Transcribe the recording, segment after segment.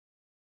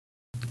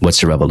What's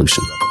your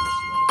revolution?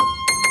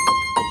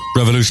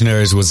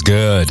 Revolutionaries was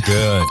good.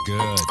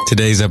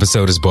 Today's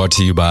episode is brought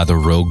to you by the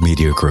Rogue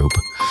Media Group,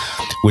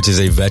 which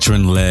is a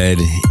veteran-led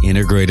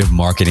integrative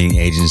marketing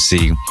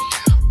agency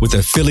with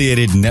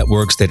affiliated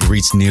networks that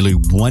reach nearly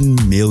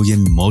 1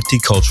 million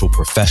multicultural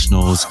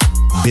professionals,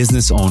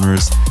 business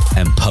owners,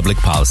 and public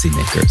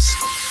policymakers.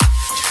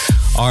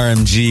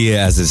 RMG,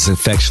 as it's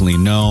affectionately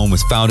known,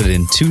 was founded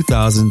in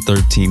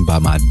 2013 by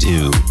my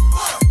dude,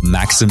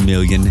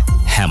 Maximilian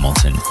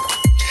Hamilton,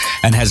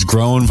 and has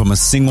grown from a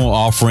single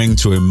offering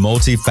to a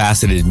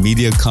multifaceted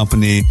media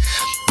company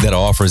that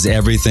offers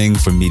everything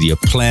from media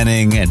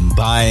planning and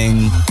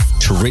buying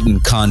to written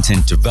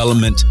content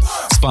development,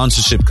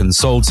 sponsorship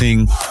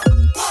consulting,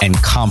 and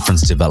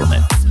conference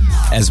development,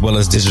 as well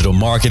as digital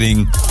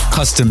marketing,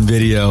 custom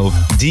video,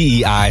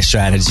 DEI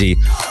strategy,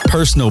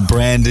 personal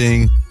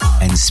branding,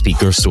 and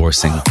speaker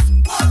sourcing.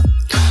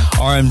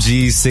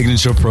 RMG's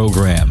signature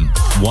program,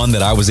 one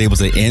that I was able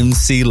to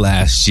MC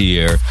last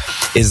year,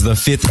 is the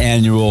 5th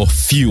annual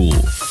Fuel,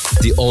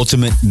 the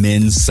Ultimate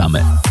Men's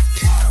Summit.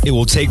 It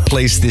will take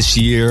place this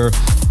year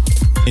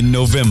in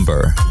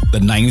November, the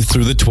 9th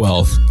through the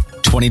 12th,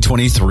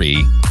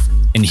 2023,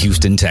 in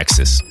Houston,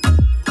 Texas.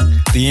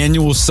 The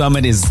annual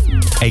summit is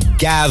a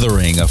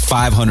gathering of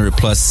 500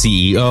 plus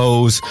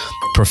CEOs,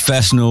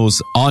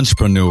 professionals,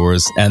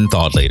 entrepreneurs, and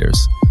thought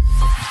leaders.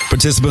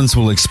 Participants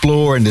will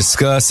explore and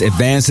discuss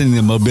advancing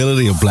the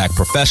mobility of Black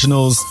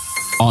professionals,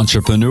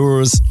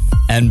 entrepreneurs,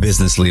 and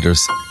business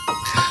leaders.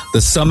 The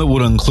summit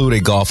will include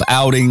a golf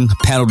outing,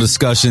 panel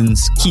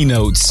discussions,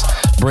 keynotes,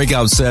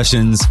 breakout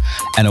sessions,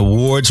 and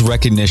awards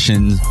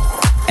recognition,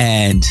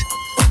 and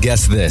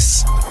guess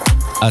this,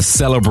 a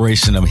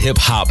celebration of hip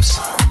hop's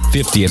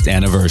 50th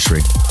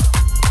anniversary.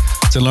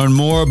 To learn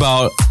more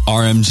about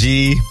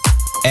RMG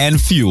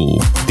and Fuel,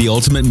 the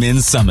Ultimate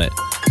Men's Summit,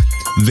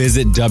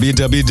 visit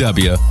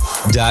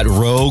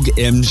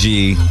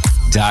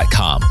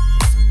www.roguemg.com.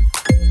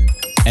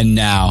 And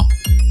now,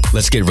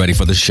 let's get ready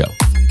for the show.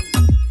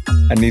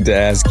 I need to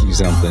ask you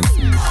something.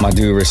 My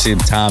dude,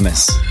 Rahshib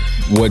Thomas,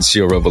 what's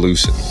your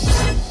revolution?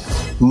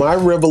 My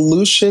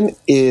revolution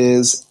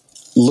is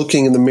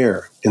looking in the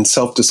mirror and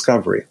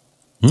self-discovery.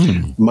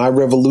 My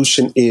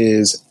revolution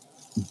is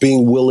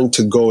being willing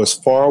to go as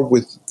far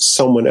with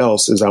someone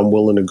else as I'm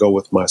willing to go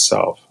with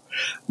myself.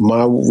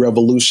 My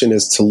revolution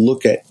is to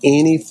look at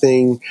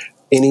anything,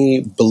 any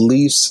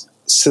beliefs,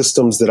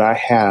 systems that I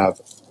have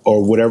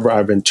or whatever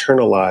I've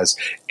internalized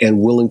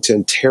and willing to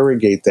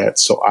interrogate that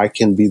so I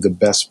can be the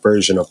best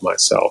version of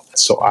myself.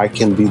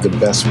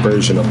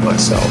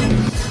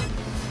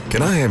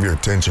 Can I have your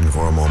attention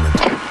for a moment?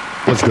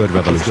 What's good,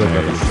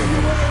 revolutionaries?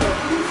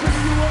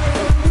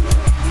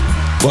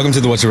 Welcome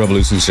to the What's Your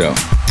Revolution show,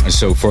 a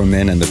show for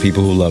men and the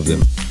people who love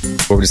them,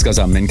 where we discuss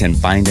how men can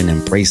find and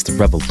embrace the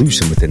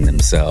revolution within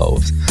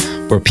themselves,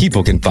 where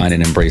people can find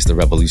and embrace the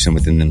revolution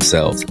within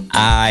themselves.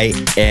 I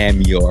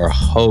am your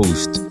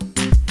host,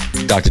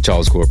 Dr.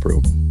 Charles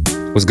Corprew.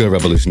 What's good,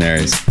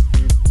 revolutionaries?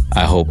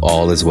 I hope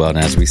all is well. And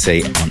as we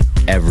say on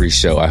every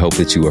show, I hope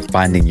that you are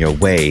finding your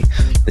way,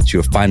 that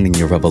you are finding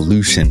your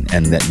revolution,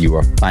 and that you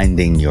are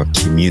finding your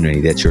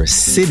community, that you're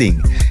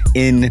sitting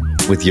in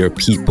with your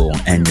people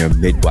and your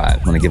midwife.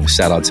 I want to give a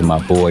shout out to my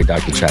boy,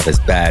 Dr. Travis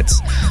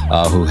Batts,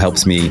 who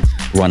helps me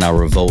run our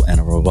Revolt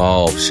and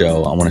Revolve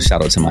show. I want to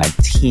shout out to my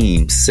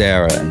team,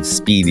 Sarah and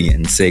Speedy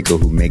and Seiko,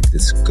 who make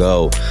this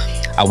go.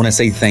 I want to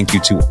say thank you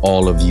to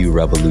all of you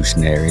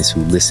revolutionaries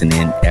who listen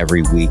in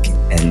every week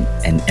and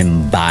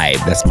imbibe,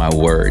 that's my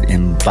word,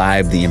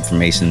 imbibe the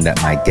information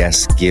that my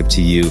guests give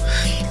to you,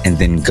 and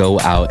then go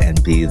out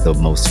and be the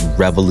most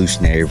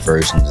revolutionary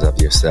versions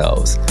of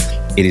yourselves.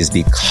 It is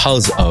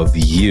because of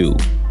you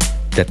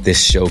that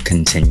this show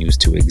continues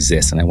to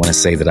exist. And I want to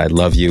say that I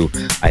love you.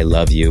 I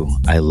love you.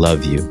 I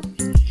love you.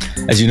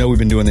 As you know, we've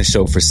been doing this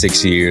show for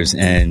 6 years,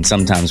 and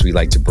sometimes we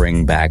like to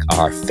bring back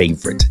our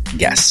favorite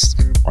guests,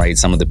 right?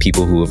 Some of the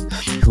people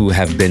who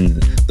have been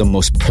the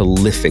most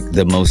prolific,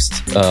 the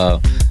most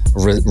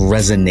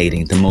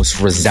resonating, the most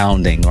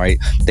resounding, right?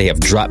 They have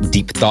dropped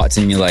deep thoughts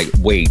and you're like,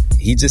 wait,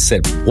 he just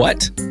said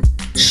what?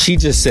 She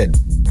just said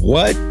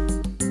what?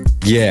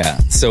 Yeah,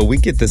 so we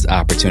get this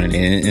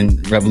opportunity.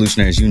 And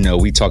revolutionaries, you know,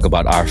 we talk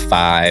about our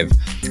 5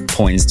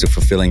 points to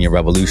fulfilling your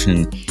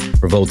revolution: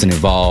 revolt and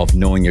evolve,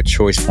 knowing your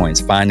choice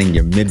points, finding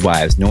your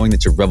midwives, knowing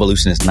that your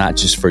revolution is not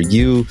just for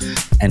you,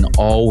 and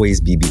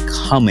always be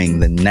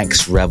becoming the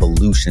next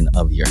revolution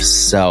of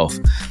yourself.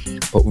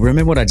 But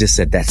remember what I just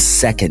said, that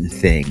second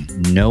thing,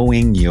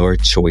 knowing your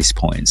choice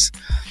points.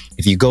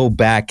 If you go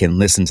back and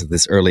listen to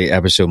this earlier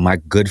episode, my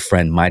good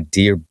friend, my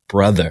dear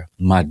brother,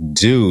 my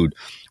dude,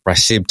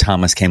 Rahshib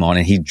Thomas came on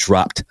and he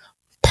dropped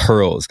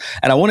pearls.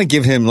 And I want to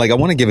give him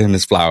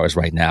his flowers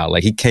right now.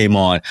 Like, he came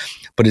on,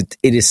 but it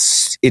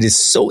is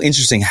so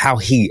interesting how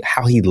he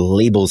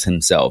labels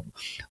himself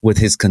with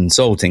his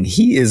consulting.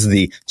 He is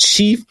the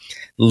chief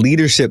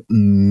leadership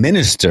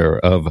minister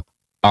of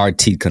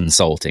RT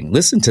Consulting.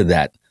 Listen to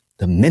that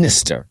the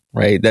minister,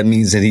 right? That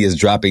means that he is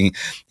dropping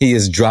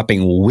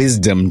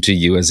wisdom to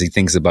you as he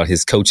thinks about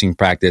his coaching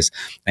practice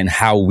and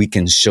how we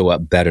can show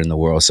up better in the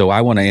world. So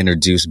I want to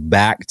introduce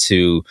back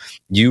to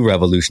you,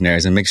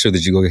 revolutionaries, and make sure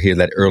that you go hear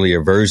that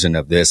earlier version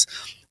of this.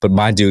 But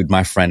my dude,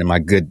 my friend, and my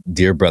good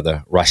dear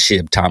brother,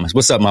 Rahshib Thomas.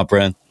 What's up, my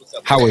friend?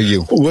 How are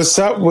you? What's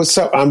up? What's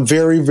up? I'm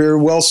very, very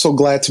well. So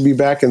glad to be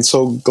back and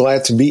so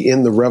glad to be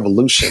in the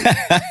revolution.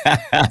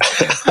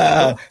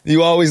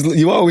 You always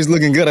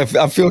looking good.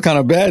 I feel kind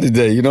of bad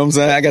today. You know what I'm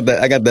saying?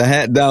 I got the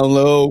hat down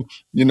low.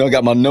 You know,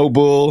 got my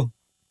Noble.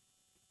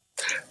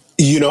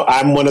 You know,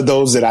 I'm one of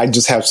those that I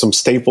just have some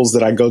staples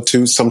that I go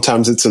to.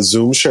 Sometimes it's a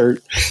Zoom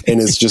shirt and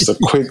it's just a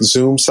quick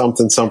Zoom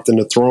something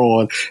to throw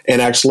on.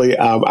 And actually,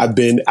 I've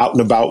been out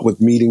and about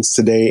with meetings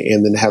today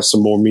and then have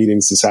some more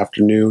meetings this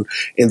afternoon.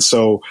 And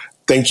so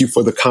thank you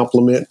for the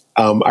compliment.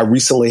 I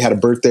recently had a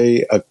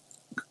birthday a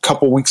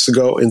couple weeks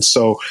ago. And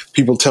so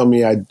people tell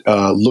me I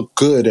look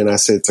good. And I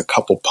say it's a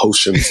couple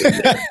potions in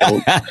there.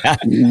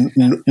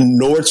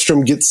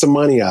 Nordstrom gets some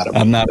money out of it.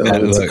 I'm not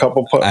mad at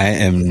it. I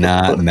am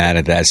not mad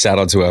at that. Shout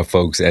out to our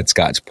folks at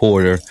Scotch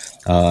Porter,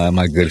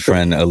 my good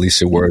friend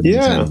Alicia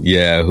Worthington,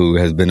 who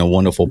has been a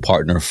wonderful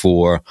partner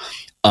for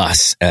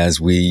us as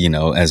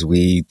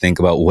we think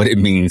about what it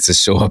means to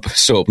show up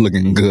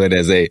looking good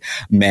as a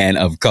man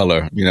of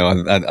color. You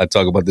know, I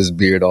talk about this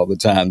beard all the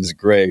time, this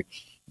gray.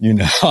 You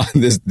know,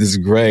 this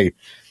gray,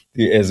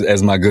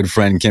 as my good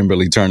friend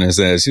Kimberly Turner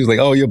says, she was like,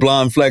 "Oh, your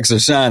blonde flecks are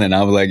shining."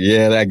 I was like,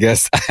 "Yeah, I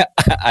guess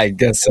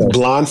so."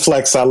 Blonde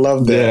flecks, I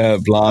love that. Yeah,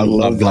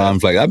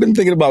 blonde flecks. I've been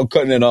thinking about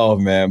cutting it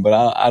off, man, but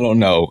I don't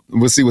know.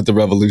 We'll see what the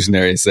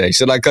revolutionaries say.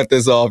 Should I cut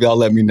this off? Y'all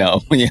let me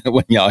know when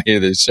y'all hear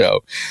this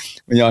show.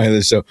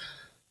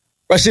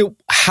 Rahshib,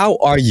 how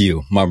are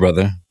you, my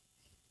brother?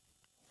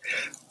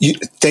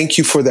 Thank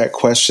you for that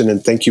question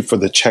and thank you for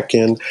the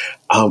check-in.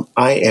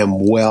 I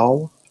am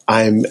well.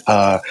 I'm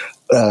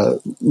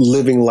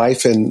living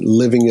life and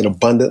living it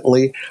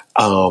abundantly.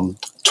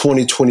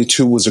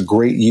 2022 was a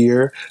great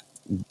year.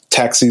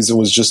 Tax season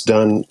was just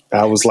done.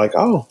 I was like,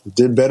 oh,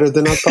 did better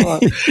than I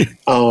thought.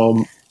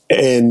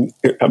 And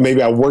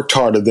maybe I worked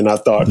harder than I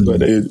thought,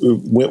 but it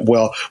went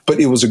well.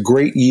 But it was a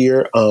great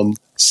year.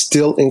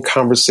 Still in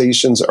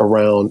conversations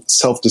around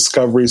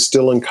self-discovery,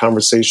 still in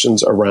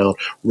conversations around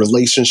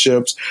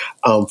relationships.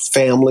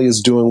 Family is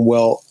doing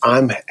well.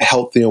 I'm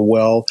healthy and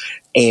well.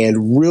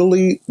 And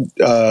really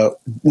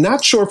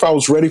not sure if I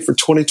was ready for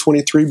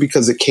 2023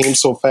 because it came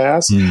so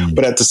fast.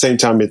 But at the same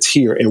time, it's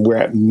here and we're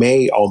at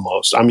May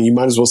almost. I mean, you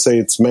might as well say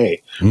it's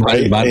May,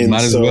 right? Might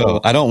as well.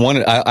 I don't want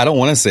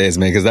to say it's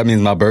May because that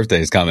means my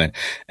birthday is coming.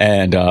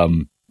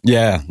 And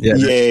yeah.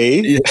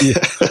 Yay.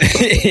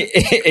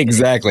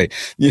 Exactly.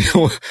 You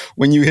know,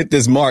 when you hit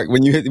this mark,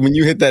 when you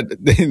hit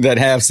that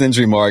half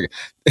century mark,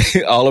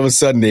 all of a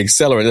sudden the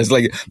accelerant, it's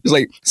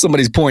like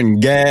somebody's pouring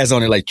gas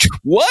on it. Like,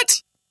 what?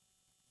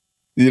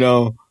 You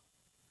know?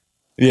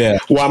 Yeah.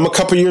 Well, I'm a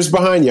couple years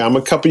behind you. I'm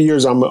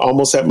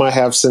almost at my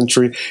half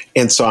century.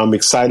 And so I'm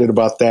excited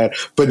about that.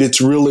 But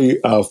it's really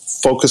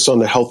focused on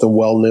the health and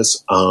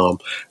wellness.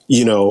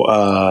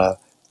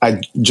 I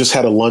just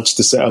had a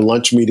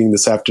lunch meeting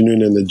this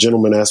afternoon, and the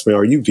gentleman asked me,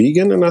 "Are you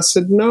vegan?" And I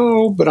said,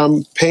 "No, but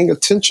I'm paying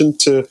attention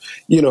to,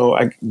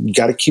 I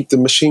got to keep the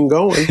machine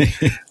going."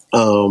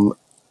 And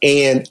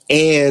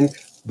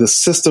the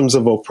systems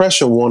of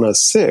oppression want us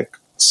sick,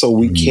 so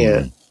we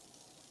can't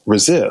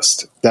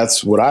resist.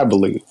 That's what I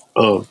believe.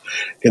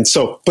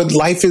 But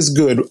life is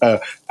good.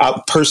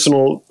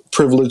 Personal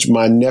privilege.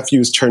 My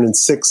nephew is turning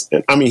 6.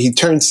 He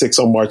turned 6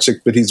 on March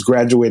 6th, but he's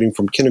graduating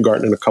from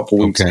kindergarten in a couple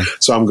weeks. Okay.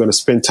 So I'm going to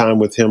spend time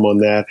with him on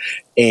that.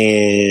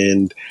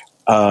 And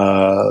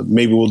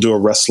maybe we'll do a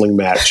wrestling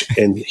match.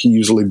 And he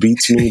usually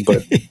beats me,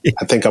 but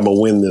I think I'm going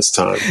to win this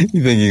time.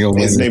 You think you're going to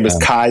win? His name is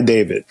Kai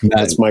David.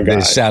 That's my guy.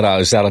 Shout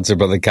out to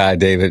brother Kai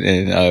David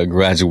and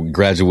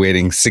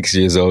graduating 6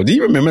 years old. Do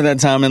you remember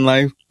that time in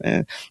life?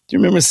 Man? Do you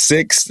remember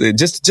 6?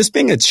 Just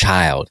being a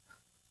child.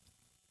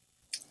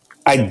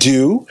 I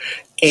do.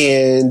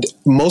 And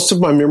most of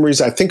my memories,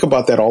 I think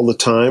about that all the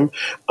time,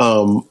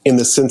 in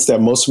the sense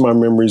that most of my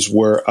memories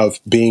were of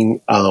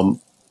being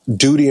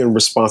duty and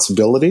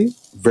responsibility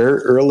very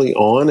early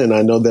on. And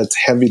I know that's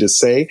heavy to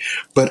say,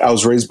 but I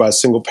was raised by a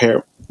single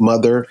parent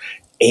mother,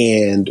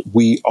 and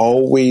we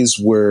always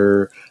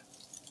were.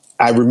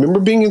 I remember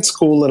being in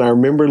school, and I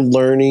remember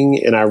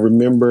learning, and I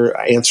remember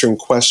answering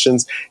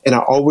questions. And I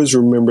always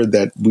remember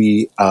that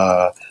we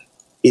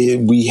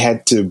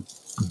had to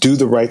do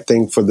the right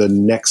thing for the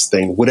next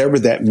thing, whatever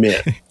that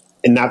meant.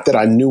 And not that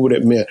I knew what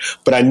it meant,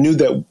 but I knew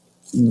that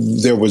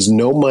there was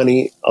no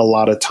money a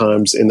lot of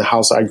times in the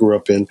house I grew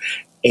up in.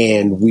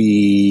 And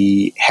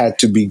we had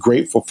to be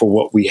grateful for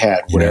what we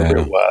had, whatever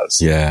it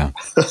was. Yeah.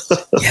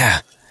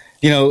 Yeah.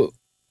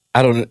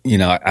 I don't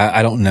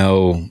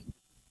know.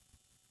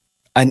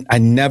 I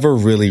never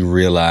really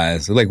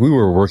realized, like, we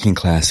were a working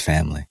class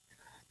family.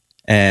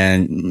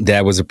 And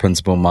dad was a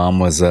principal, mom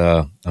was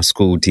a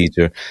school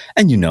teacher,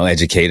 and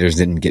educators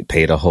didn't get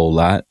paid a whole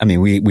lot. I mean,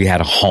 we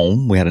had a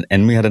home, we had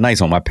a nice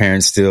home. My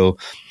parents still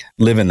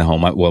live in the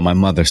home. My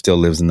mother still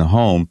lives in the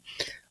home,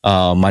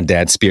 My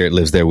dad's spirit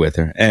lives there with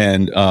her.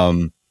 And,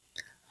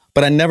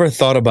 but I never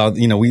thought about,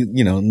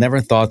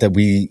 never thought that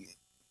we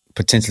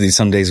potentially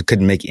some days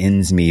couldn't make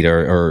ends meet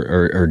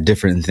or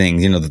different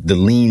things, the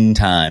lean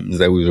times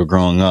that we were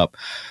growing up.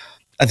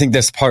 I think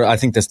that's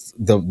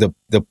the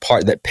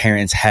part that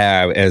parents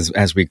have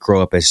as we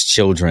grow up as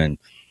children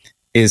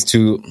is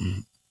to,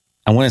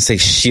 I want to say,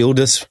 shield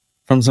us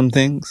from some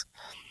things.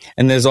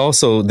 And there's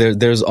also this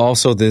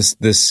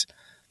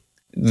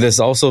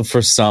also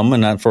for some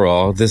and not for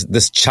all,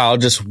 this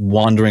child just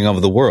wandering over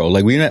the world.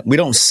 Like we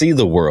don't see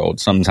the world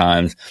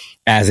sometimes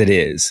as it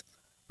is.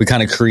 We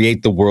kind of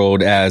create the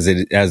world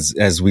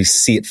as we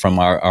see it from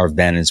our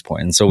vantage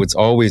point. And so it's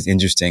always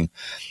interesting.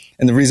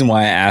 And the reason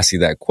why I ask you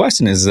that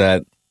question is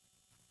that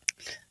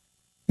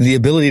the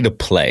ability to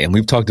play, and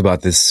we've talked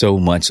about this so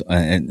much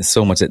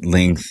at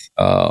length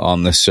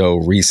on the show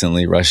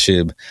recently,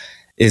 Rahshib,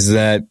 is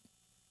that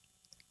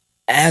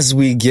as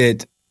we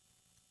get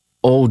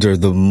older,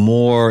 the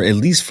more, at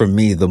least for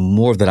me, the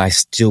more that I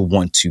still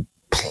want to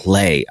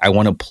play. I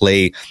want to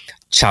play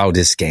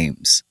childish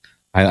games.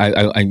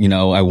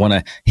 I want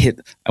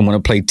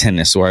to play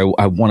tennis, or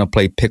I want to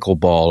play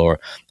pickleball, or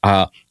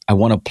I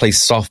want to play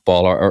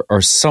softball,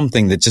 or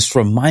something that just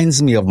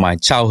reminds me of my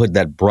childhood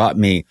that brought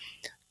me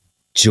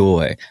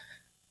joy.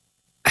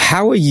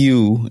 How are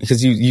you,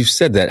 because you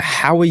said that,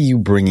 how are you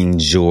bringing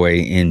joy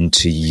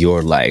into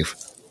your life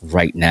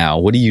right now?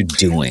 What are you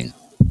doing?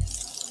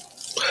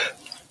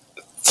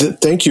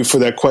 Thank you for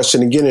that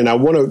question again. And I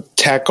want to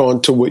tack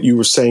on to what you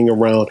were saying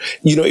around,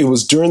 it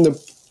was during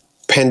the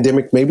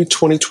pandemic, maybe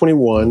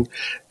 2021,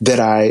 that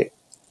I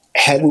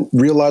hadn't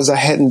realized I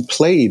hadn't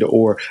played,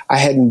 or I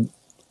hadn't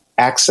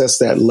accessed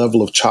that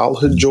level of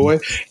childhood joy.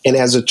 And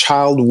as a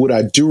child, what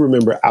I do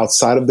remember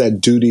outside of that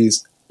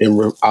duties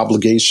and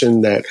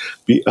obligation that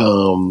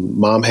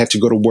mom had to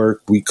go to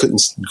work, we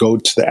couldn't go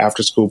to the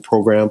after school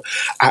program.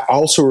 I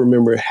also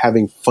remember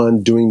having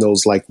fun doing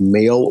those like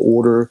mail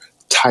order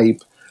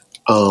type.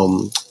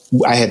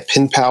 I had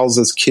pen pals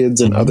as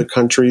kids in other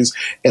countries,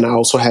 and I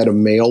also had a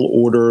mail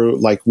order,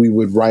 like we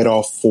would write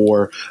off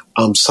for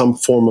some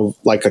form of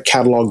like a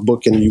catalog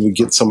book, and you would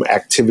get some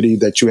activity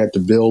that you had to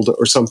build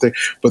or something.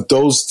 But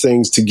those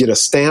things, to get a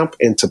stamp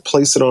and to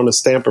place it on a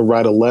stamp and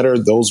write a letter,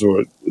 those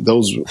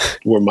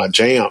were my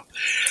jam.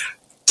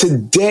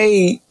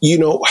 Today,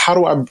 how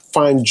do I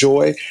find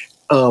joy?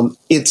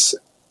 It's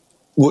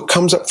what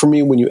comes up for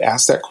me when you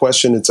ask that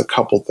question. It's a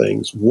couple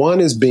things. One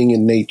is being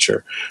in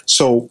nature.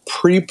 So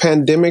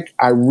pre-pandemic,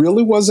 I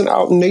really wasn't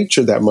out in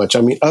nature that much.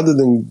 I mean, other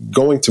than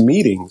going to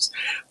meetings.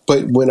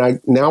 But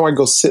now I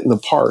go sit in the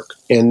park,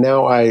 and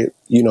now I,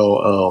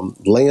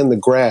 lay in the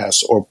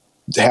grass or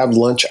have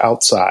lunch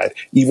outside,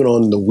 even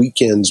on the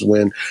weekends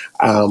when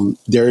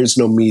there is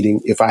no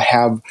meeting. If I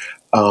have,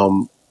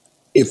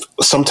 if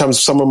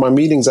sometimes some of my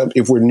meetings,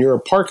 if we're near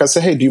a park, I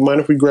say, hey, do you mind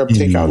if we grab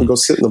takeout and go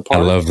sit in the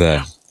park? I love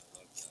that.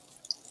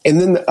 And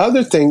then the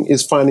other thing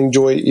is finding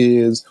joy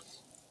is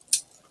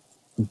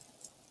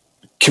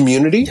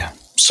community. Yeah.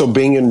 So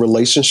being in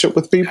relationship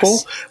with people,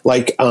 yes.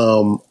 Like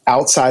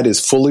outside is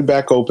fully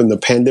back open. The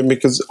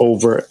pandemic is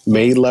over.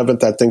 May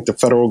 11th, I think the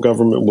federal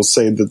government will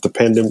say that the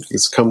pandemic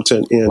has come to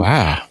an end.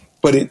 Wow.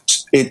 But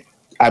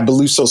I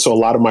believe so. So a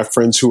lot of my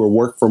friends who are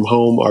work from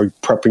home are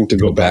prepping to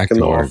go back in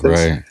the office.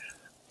 Right.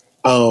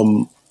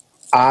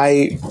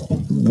 I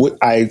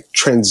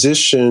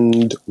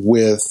transitioned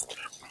with,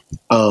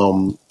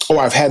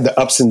 I've had the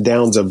ups and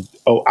downs of,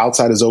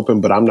 outside is open,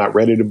 but I'm not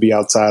ready to be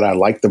outside. I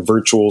like the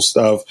virtual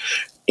stuff.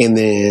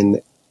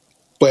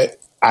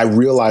 But I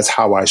realize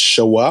how I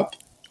show up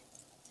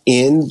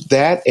in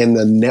that, and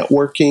the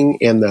networking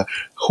and the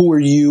who are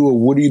you or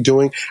what are you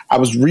doing? I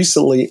was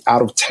recently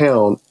out of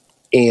town,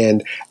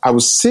 and I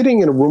was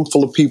sitting in a room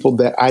full of people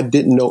that I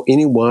didn't know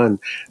anyone.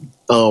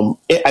 I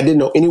didn't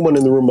know anyone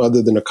in the room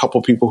other than a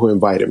couple people who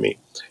invited me.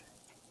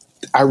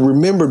 I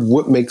remembered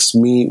what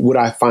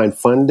I find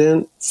fun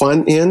in,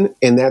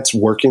 and that's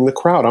working the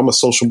crowd. I'm a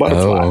social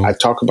butterfly. I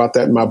talk about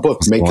that in my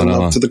book, Making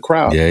Love to the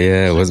Crowd.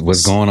 Yeah.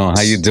 What's going on?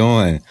 How you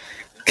doing?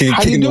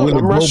 How you doing?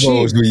 I'm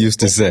Rahshib. We used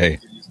to say.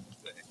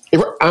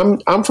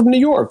 I'm from New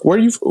York. Where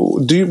do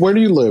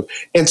you live?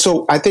 And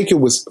so I think it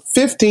was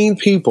 15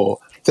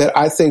 people that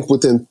I think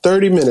within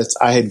 30 minutes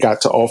I had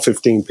got to all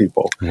 15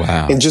 people.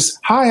 Wow. And just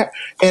hi.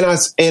 And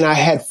I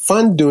had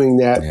fun doing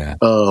that. Yeah.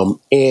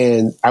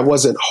 And I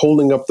wasn't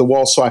holding up the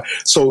wall. So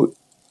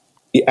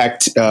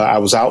I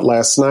was out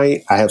last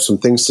night. I have some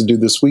things to do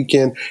this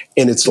weekend.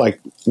 And it's like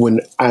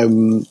when I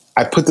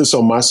put this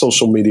on my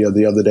social media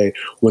the other day,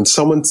 when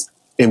someone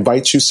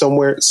invites you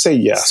somewhere, say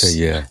yes. Say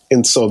yeah.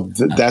 And so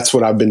that's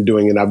what I've been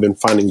doing, and I've been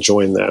finding joy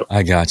in that.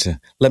 I gotcha.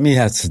 Let me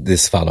ask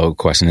this follow-up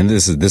question, and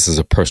this is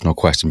a personal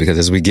question, because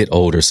as we get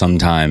older,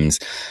 sometimes,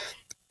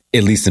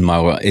 at least in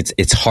my world,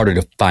 it's harder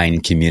to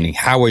find community.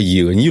 How are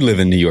you? And you live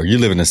in New York. You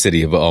live in a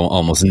city of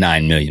almost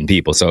 9 million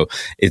people, so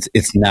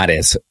it's not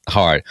as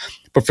hard.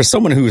 But for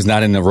someone who is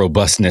not in the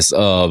robustness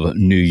of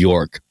New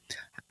York,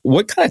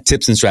 what kind of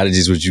tips and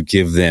strategies would you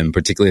give them,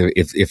 particularly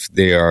if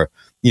they are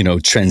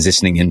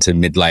transitioning into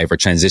midlife or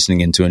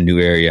transitioning into a new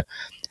area?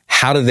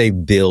 how do they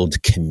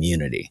build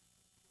community?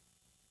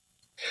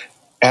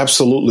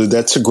 Absolutely.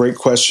 That's a great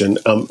question.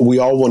 We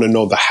all want to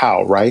know the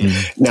how, right?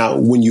 Mm-hmm. Now,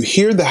 when you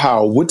hear the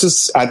how,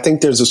 I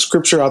think there's a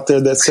scripture out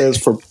there that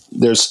says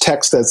there's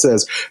text that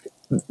says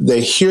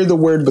they hear the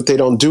word, but they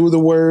don't do the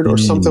word or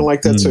something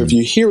like that. So if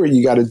you hear it,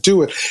 you got to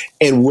do it.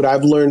 And what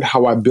I've learned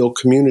how I build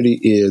community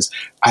is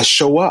I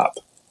show up.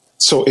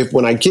 So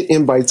when I get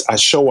invites, I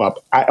show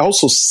up. I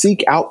also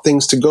seek out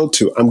things to go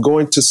to. I'm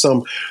going to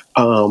some,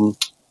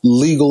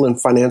 legal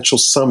and financial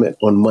summit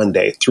on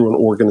Monday through an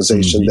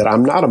organization that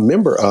I'm not a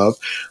member of,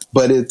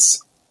 but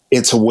it's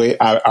a way.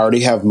 I already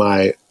have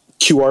my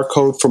QR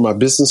code for my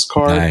business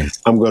card. Nice.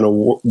 I'm going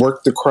to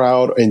work the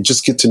crowd and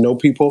just get to know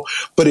people,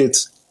 but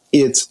it's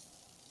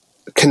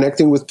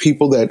connecting with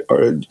people that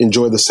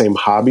enjoy the same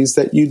hobbies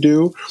that you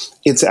do.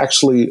 It's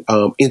actually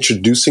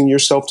introducing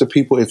yourself to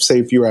people.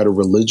 If you're at a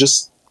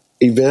religious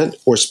event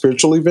or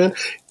spiritual event,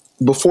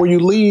 before you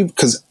leave,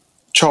 because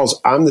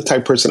Charles, I'm the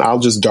type person, I'll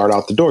just dart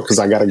out the door because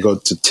I got to go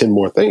to 10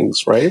 more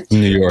things, right?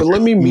 New York. But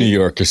let me meet New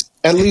Yorkers.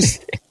 At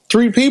least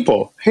 3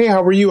 people. Hey,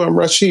 how are you? I'm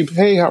Rahshib.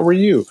 Hey, how are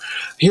you?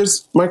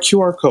 Here's my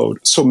QR code.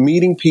 So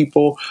meeting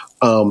people,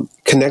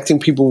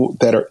 connecting people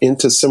that are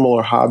into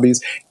similar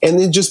hobbies, and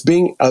then just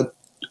being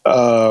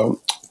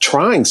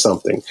trying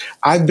something.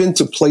 I've been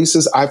to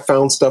places, I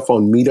found stuff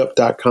on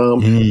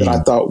meetup.com that I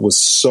thought was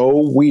so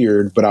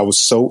weird, but I was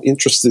so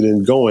interested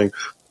in going.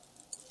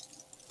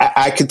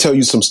 I could tell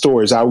you some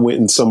stories. I went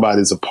in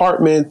somebody's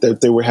apartment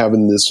that they were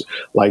having these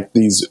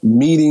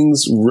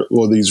meetings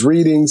or these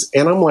readings.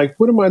 And I'm like,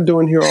 what am I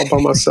doing here all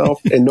by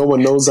myself? And no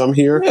one knows I'm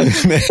here.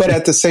 But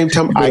at the same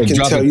time, I can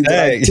tell you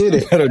that I did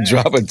it. You better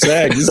drop a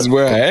tag. This is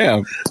where I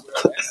am.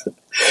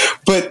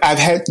 But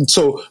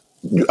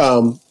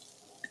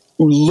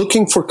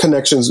looking for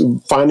connections,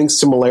 finding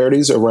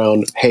similarities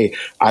around, hey,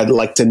 I'd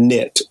like to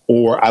knit,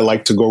 or I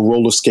like to go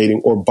roller skating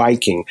or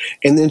biking,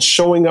 and then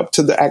showing up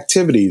to the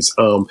activities,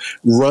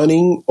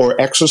 running or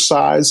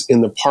exercise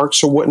in the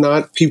parks or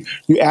whatnot.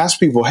 You ask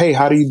people, hey,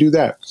 how do you do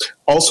that?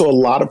 Also, a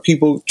lot of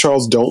people,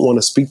 Charles, don't want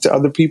to speak to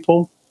other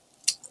people.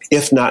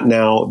 If not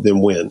now, then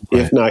when?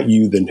 Right. If not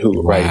you, then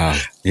who? Wow.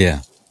 Right?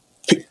 Yeah.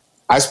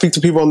 I speak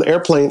to people on the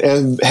airplane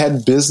and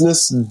had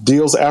business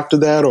deals after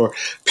that, or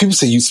people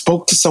say, you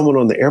spoke to someone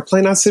on the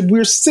airplane? I said,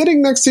 we're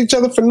sitting next to each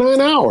other for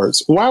 9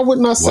 hours. Why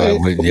wouldn't I say,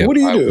 what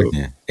do you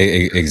do?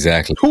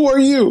 Exactly. Who are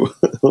you?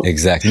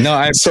 Exactly. No,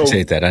 I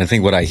appreciate that. And I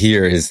think what I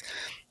hear is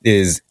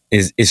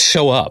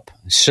show up,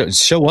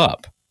 show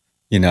up,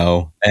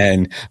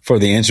 and for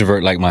the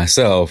introvert like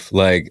myself,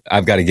 like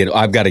I've got to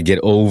get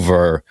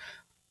over.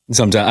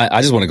 Sometimes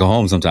I just want to go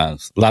home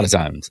sometimes, a lot of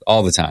times,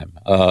 all the time,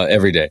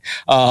 every day.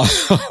 But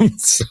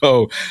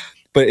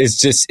it's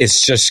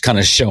just kind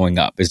of showing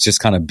up. It's just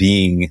kind of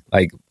being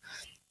like,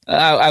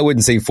 I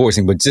wouldn't say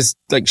forcing, but just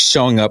like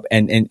showing up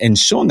and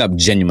showing up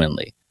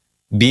genuinely,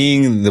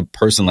 being the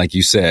person, like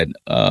you said,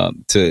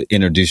 to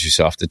introduce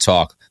yourself, to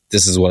talk.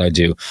 This is what I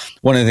do.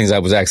 One of the things I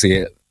was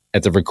actually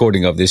at the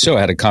recording of this show,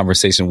 I had a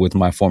conversation with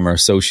my former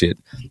associate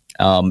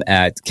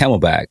at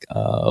Camelback,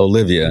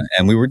 Olivia,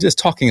 and we were just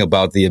talking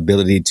about the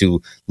ability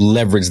to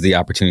leverage the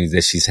opportunities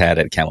that she's had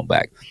at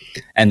Camelback,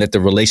 and that the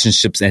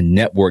relationships and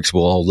networks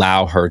will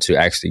allow her to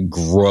actually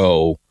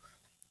grow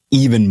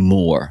even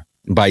more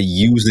by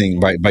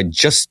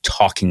just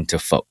talking to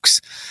folks.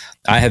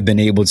 I have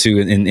been able to,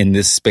 in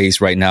this space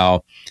right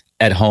now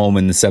at home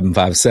in the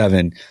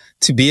 757,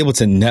 to be able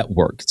to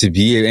network, to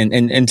be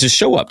and to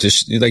show up,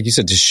 like you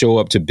said, to show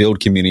up, to build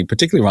community,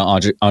 particularly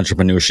around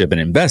entrepreneurship and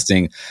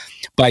investing,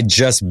 by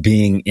just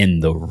being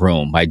in the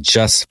room, by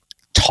just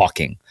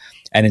talking.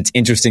 And it's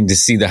interesting to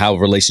see how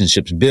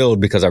relationships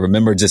build, because I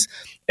remember just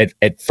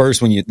at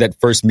first when that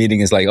first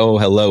meeting is like, oh,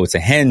 hello, it's a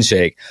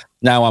handshake.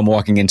 Now I'm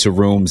walking into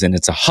rooms and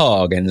it's a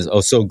hug, and it's,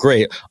 oh, so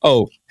great.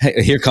 Oh,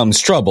 hey, here comes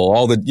trouble.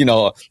 All of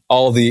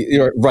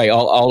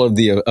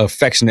the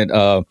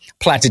affectionate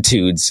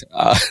platitudes,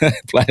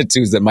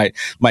 platitudes that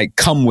might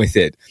come with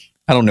it.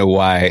 I don't know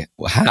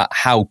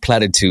how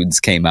platitudes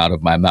came out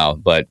of my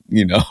mouth, but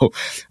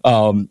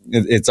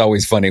it's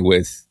always funny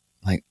with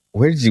like,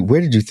 where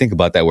did you think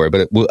about that word?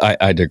 But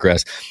I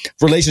digress.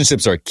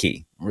 Relationships are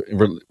key.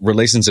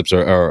 Relationships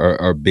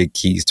are big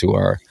keys to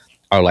our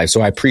life. So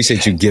I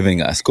appreciate you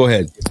giving us. Go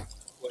ahead.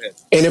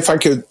 And if I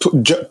could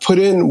put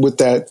in with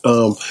that,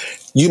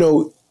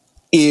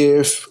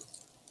 if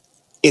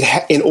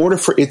in order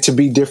for it to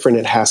be different,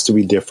 it has to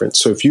be different.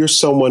 So if you're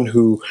someone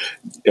who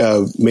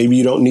maybe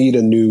you don't need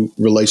a new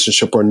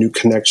relationship or a new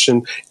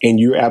connection, and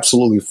you're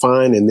absolutely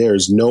fine and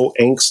there's no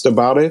angst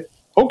about it,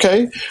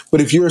 okay.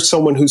 But if you're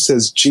someone who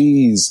says,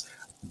 geez,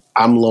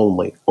 I'm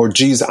lonely, or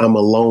geez, I'm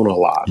alone a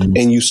lot,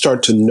 and you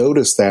start to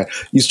notice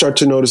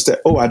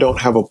that, oh, I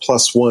don't have a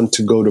 +1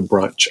 to go to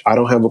brunch. I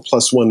don't have a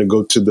 +1 to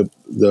go to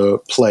the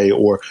play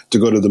or to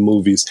go to the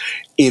movies.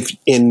 If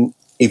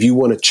you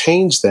want to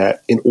change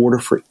that, in order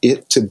for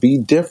it to be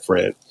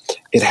different,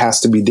 it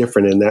has to be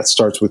different. And that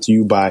starts with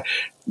you by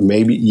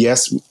maybe,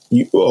 yes,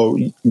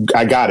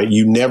 I got it.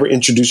 You never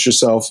introduced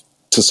yourself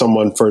to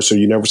someone first, or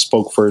you never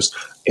spoke first.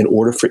 In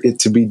order for it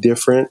to be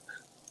different,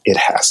 it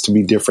has to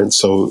be different.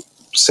 So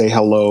say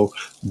hello,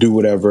 do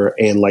whatever.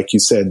 And like you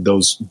said,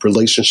 those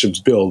relationships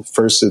build.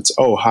 First, it's,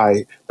 oh,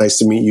 hi, nice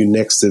to meet you.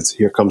 Next, it's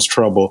here comes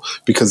trouble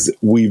because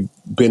we've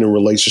been in a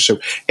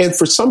relationship. And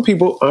for some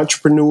people,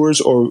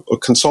 entrepreneurs or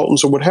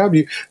consultants or what have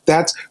you,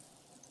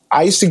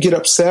 I used to get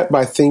upset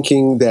by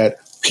thinking that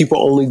people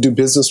only do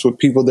business with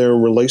people they're in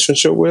a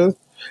relationship with.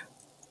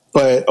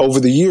 But over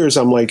the years,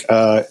 I'm like,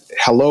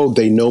 hello,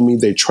 they know me,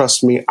 they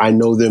trust me, I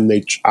know them,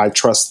 I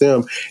trust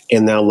them,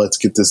 and now let's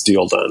get this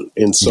deal done.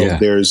 And so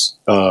there's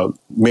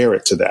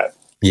merit to that.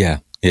 Yeah,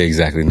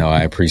 exactly. No,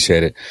 I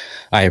appreciate it.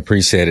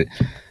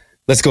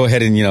 Let's go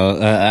ahead and,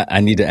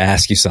 I need to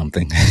ask you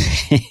something.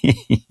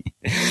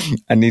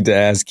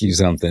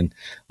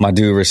 My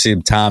dude,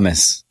 Rahshib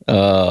Thomas,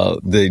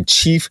 the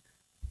chief,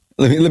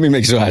 let me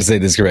make sure I say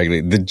this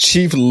correctly, the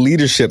chief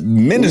leadership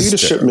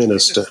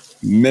minister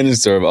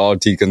of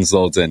RT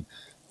Consulting.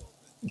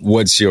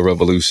 What's your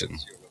revolution?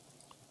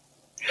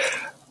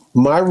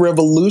 My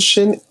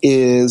revolution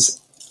is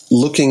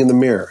looking in the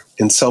mirror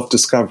and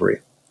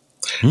self-discovery.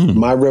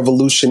 My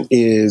revolution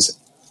is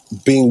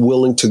being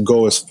willing to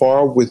go as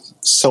far with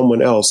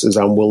someone else as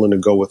I'm willing to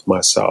go with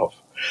myself.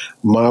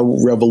 My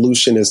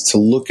revolution is to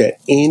look at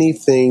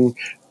anything,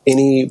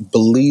 any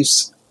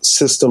beliefs,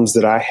 systems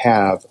that I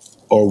have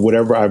or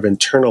whatever I've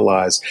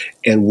internalized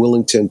and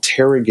willing to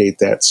interrogate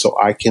that so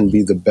I can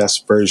be the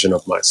best version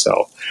of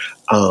myself.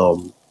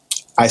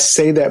 I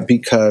say that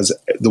because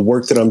the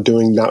work that I'm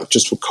doing, not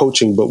just with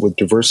coaching, but with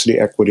diversity,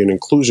 equity, and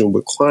inclusion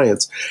with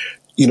clients,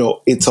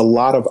 it's a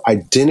lot of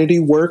identity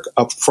work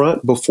up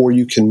front before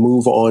you can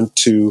move on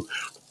to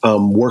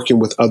working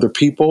with other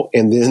people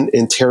and then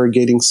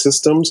interrogating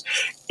systems.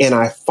 And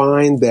I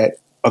find that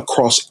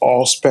across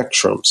all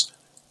spectrums,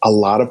 a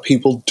lot of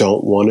people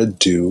don't want to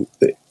do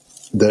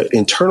the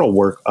internal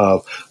work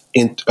of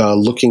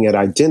looking at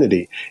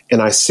identity.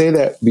 And I say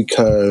that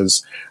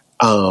because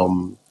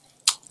I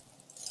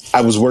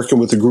was working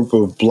with a group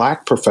of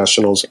Black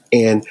professionals,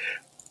 and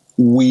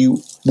we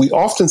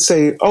often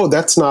say, oh,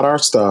 that's not our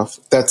stuff.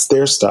 That's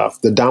their stuff,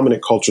 the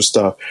dominant culture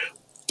stuff.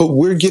 But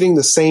we're getting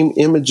the same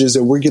images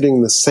and we're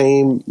getting the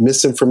same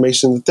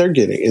misinformation that they're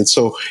getting. And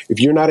so if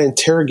you're not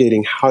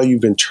interrogating how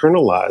you've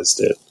internalized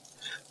it,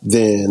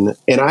 then,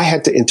 and I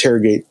had to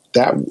interrogate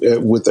that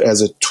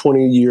as a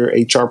 20-year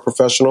HR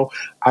professional,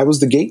 I was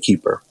the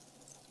gatekeeper.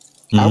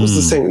 I was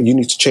the same. You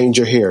need to change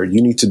your hair.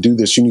 You need to do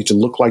this. You need to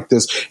look like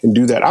this and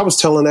do that. I was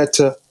telling that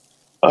to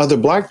other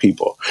Black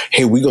people.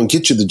 Hey, we're going to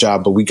get you the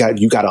job, but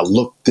you got to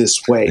look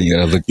this way. You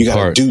got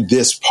to do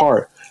this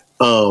part.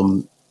 I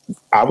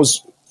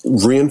was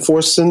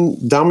reinforcing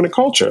dominant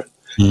culture,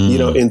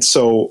 and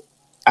so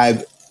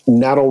I've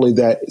not only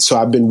that, so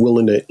I've been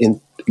willing to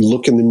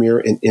look in the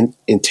mirror and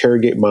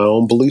interrogate my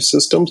own belief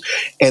systems.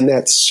 And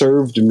that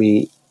served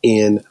me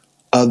in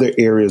other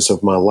areas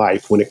of my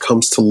life. When it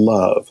comes to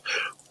love,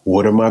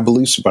 what are my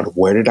beliefs about?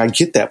 Where did I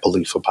get that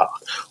belief about?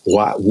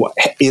 What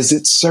is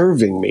it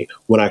serving me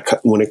when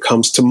it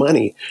comes to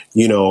money?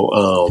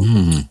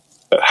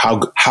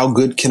 How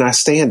good can I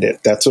stand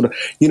it? That's what,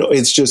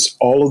 it's just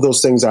all of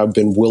those things. I've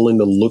been willing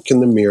to look in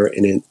the mirror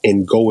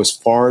and go as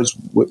far as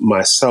with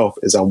myself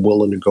as I'm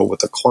willing to go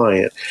with a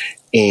client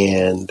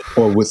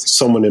or with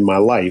someone in my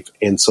life.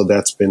 And so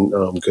that's been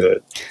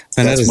good.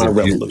 And that's my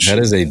revolution.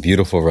 That is a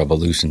beautiful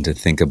revolution to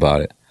think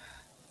about it.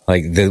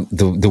 Like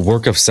the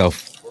work of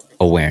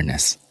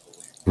self-awareness,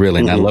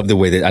 really. And I love the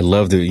way that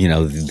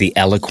the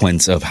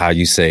eloquence of how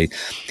you say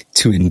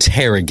to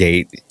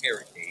interrogate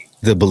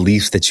the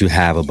beliefs that you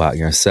have about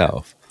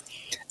yourself.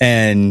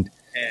 And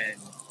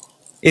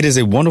it is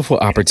a wonderful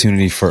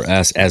opportunity for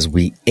us as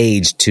we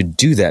age to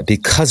do that,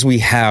 because we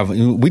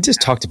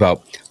just talked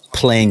about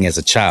playing as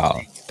a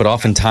child, but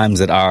oftentimes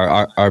that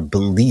our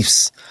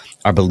beliefs,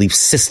 our belief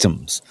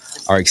systems,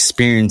 our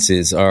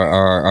experiences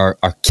are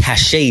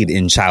cached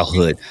in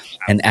childhood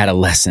and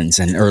adolescence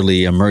and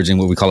early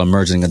what we call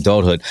emerging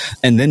adulthood.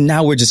 And then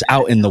now we're just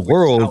out in the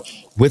world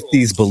with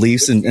these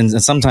beliefs,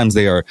 and sometimes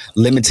they are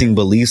limiting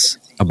beliefs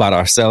about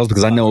ourselves,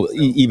 because I know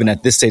even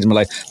at this stage in my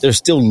life, there's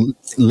still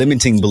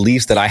limiting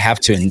beliefs that I have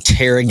to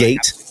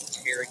interrogate.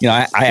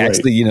 I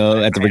actually,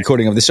 at the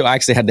recording of the show, I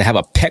actually had to have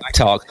a pep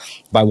talk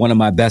by one of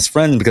my best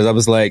friends, because I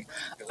was like,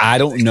 I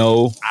don't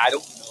know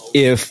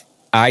if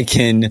I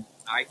can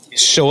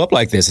show up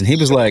like this. And he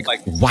was like,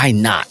 why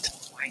not?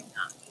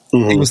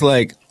 He was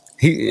like,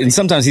 and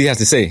sometimes he has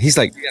to say, he's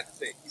like,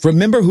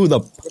 remember who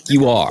the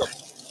you are,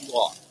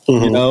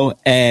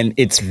 and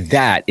it's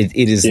that, it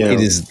is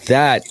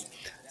that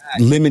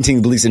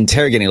limiting beliefs,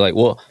 interrogating, like,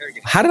 well,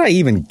 how did I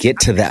even get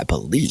to that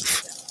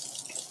belief?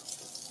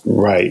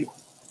 Right.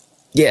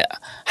 Yeah.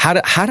 How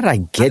did I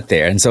get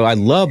there? And so I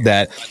love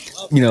that,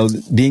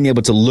 being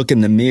able to look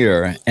in the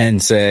mirror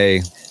and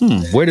say,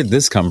 where did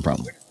this come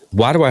from?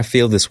 Why do I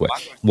feel this way?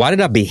 Why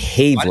did I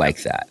behave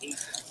like that?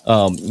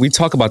 We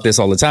talk about this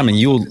all the time, and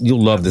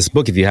you'll love this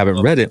book if you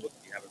haven't read it,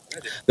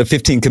 The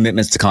 15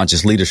 Commitments to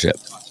Conscious Leadership.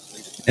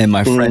 And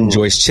my friend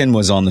Joyce Chin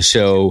was on the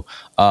show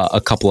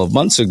a couple of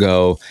months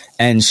ago,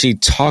 and she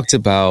talked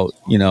about,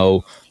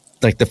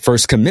 like the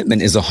first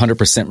commitment is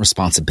 100%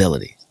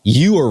 responsibility.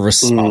 You are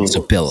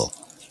responsible.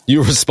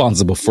 You're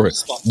responsible for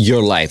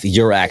your life,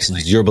 your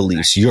actions, your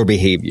beliefs, your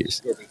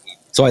behaviors.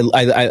 So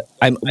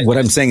what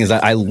I'm saying is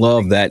I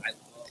love that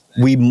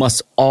we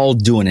must all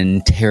do an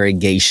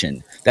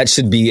interrogation. That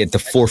should be at the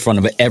forefront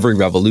of every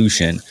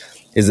revolution,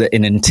 is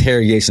an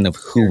interrogation of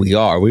who we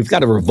are. We've got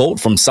to revolt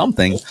from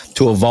something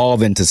to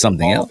evolve into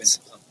something else.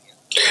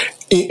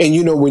 And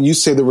you know, when you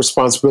say the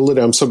responsibility,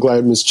 I'm so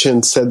glad Ms.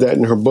 Chen said that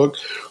in her book.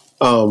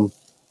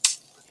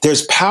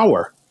 There's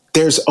power,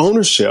 there's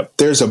ownership,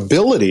 there's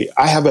ability.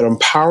 I have an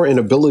power and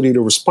ability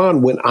to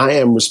respond when I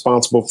am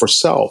responsible for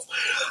self.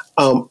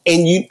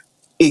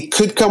 It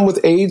could come with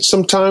age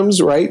sometimes,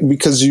 right?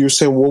 Because you're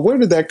saying, well, where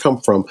did that come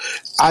from?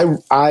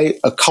 I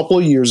a couple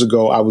of years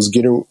ago, it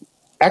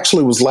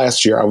was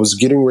last year, I was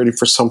getting ready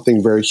for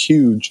something very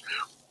huge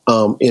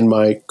in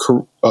my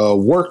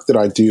work that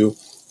I do.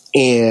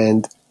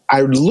 And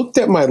I looked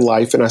at my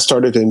life and I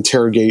started to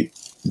interrogate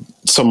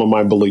some of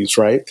my beliefs,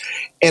 right?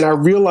 And I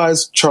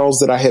realized, Charles,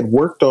 that I had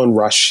worked on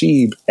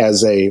Rahshib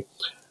as a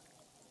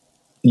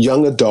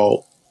young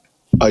adult,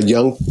 a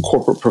young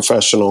corporate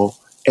professional,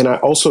 and I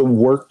also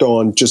worked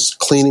on just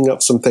cleaning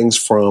up some things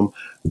from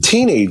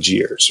teenage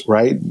years,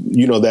 right?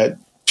 You know, that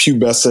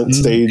pubescent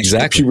stage,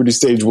 exactly. puberty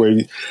stage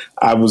where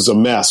I was a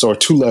mess or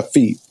 2 left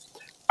feet.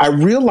 I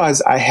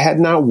realized I had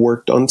not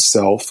worked on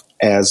self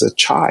as a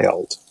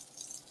child.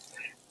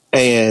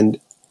 And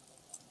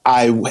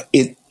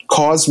it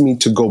caused me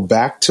to go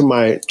back to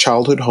my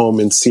childhood home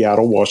in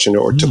Seattle,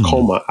 Washington, or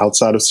Tacoma,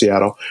 outside of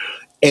Seattle.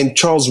 And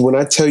Charles, when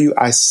I tell you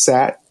I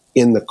sat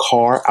in the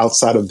car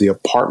outside of the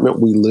apartment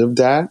we lived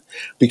at,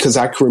 because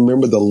I can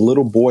remember the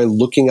little boy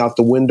looking out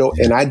the window,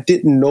 and I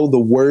didn't know the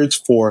words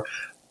for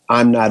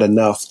I'm not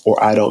enough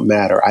or I don't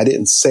matter. I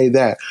didn't say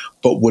that.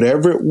 But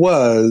whatever it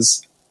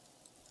was,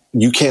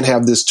 you can't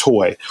have this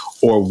toy,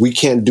 or we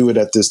can't do it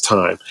at this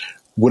time.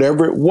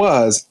 Whatever it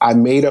was, I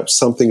made up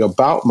something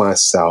about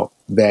myself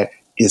that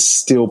is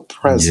still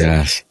present.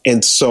 Yes.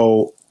 And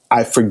so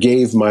I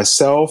forgave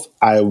myself.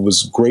 I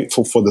was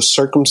grateful for the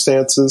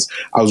circumstances.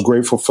 I was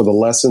grateful for the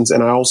lessons.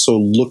 And I also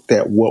looked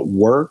at what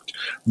worked,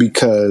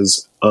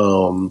 because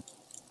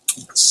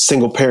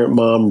single parent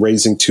mom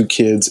raising 2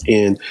 kids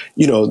in,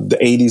 the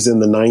 80s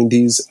and the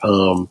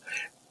 90s,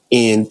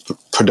 in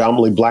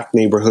predominantly Black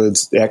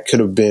neighborhoods, that could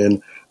have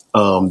been,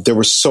 there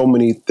were so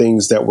many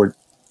things that were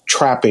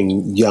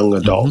trapping young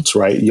adults,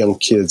 right? Young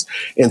kids.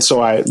 And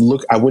so I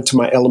went to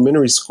my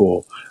elementary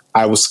school.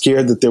 I was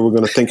scared that they were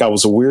going to think I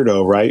was a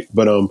weirdo, right?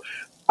 But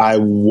I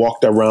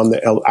walked around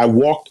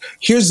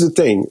here's the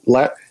thing.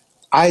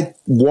 I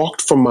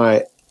walked from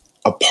my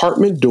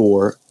apartment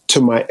door to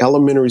my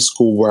elementary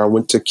school, where I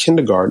went to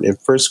kindergarten in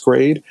 1st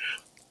grade.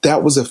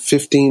 That was a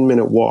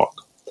 15-minute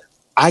walk.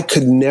 I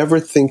could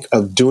never think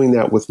of doing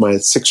that with my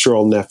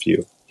 6-year-old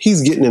nephew.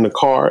 He's getting in a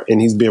car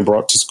and he's being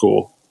brought to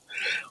school.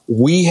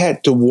 We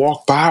had to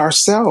walk by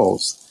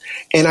ourselves,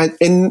 and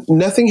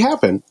nothing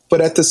happened.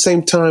 But at the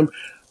same time,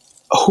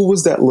 who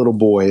was that little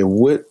boy, and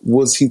what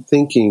was he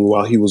thinking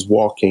while he was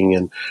walking?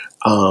 And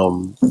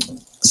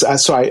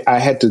so I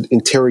had to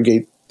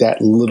interrogate that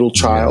little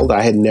child.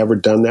 I had never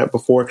done that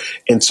before,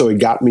 and so it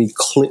got me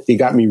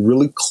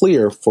really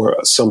clear for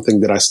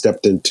something that I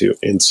stepped into.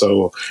 And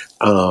so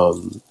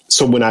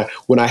so when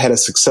I had a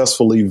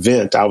successful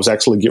event, I was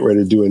actually getting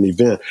ready to do an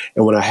event,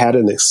 and when I had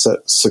a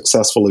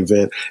successful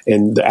event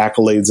and the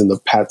accolades and the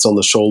pats on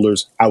the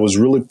shoulders, I was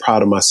really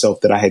proud of myself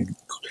that I had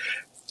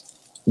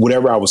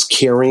whatever I was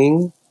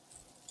carrying,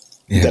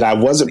 that I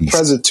wasn't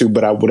present to,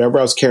 but whatever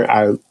I was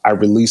carrying, I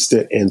released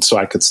it, and so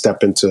I could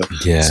step into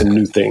some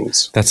new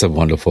things. That's a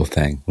wonderful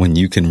thing when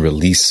you can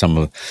release some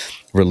of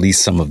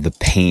the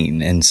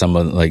pain and some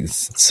of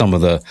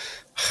the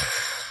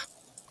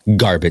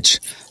garbage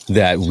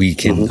that we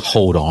can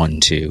hold on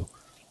to.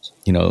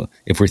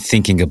 If we're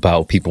thinking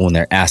about people when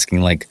they're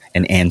asking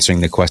and answering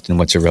the question,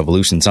 what's your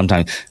revolution?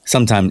 Sometimes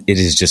it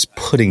is just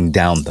putting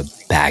down the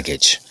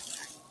baggage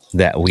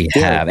that we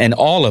have. And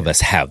all of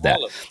us have that.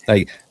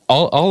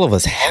 All of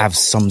us have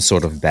some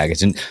sort of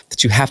baggage, and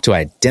that you have to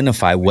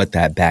identify what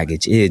that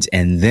baggage is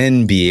and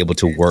then be able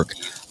to work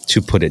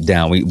to put it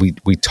down.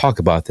 We talk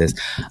about this.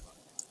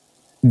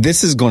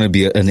 This is going to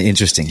be an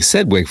interesting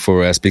segue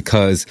for us,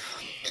 because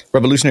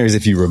revolutionaries,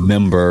 if you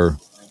remember,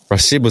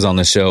 Rahshib was on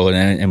the show,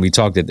 and we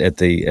talked at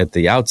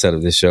the outset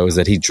of the show, is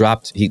that he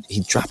dropped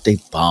a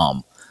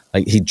bomb.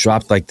 He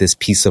dropped this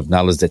piece of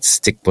knowledge that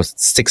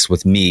sticks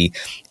with me,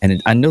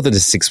 and I know that it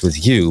sticks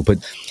with you. But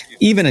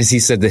even as he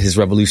said that his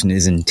revolution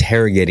is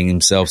interrogating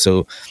himself,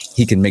 so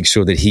he can make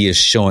sure that he is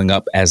showing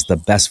up as the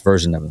best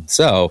version of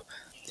himself,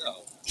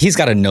 he's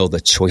got to know the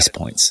choice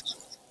points,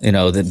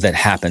 that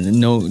happen.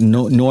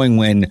 Knowing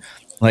when,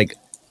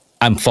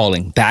 I'm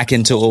falling back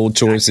into old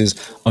choices,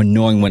 or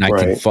knowing when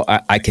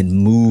I can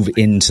move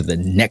into the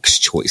next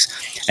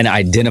choice and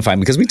identify.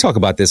 Because we talk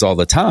about this all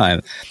the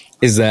time,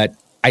 is that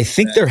I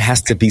think there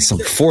has to be some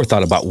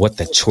forethought about what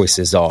the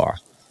choices are.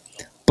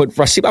 But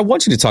Rahshib, I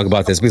want you to talk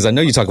about this, because I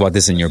know you talk about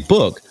this in your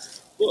book,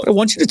 but I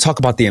want you to talk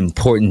about the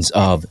importance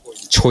of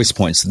choice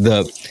points,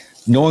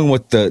 knowing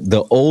what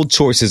the old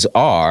choices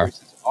are,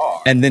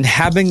 And then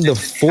having the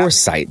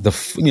foresight, the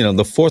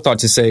forethought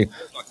to say,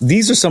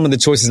 these are some of the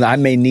choices that I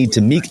may need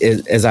to make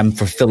as I'm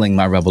fulfilling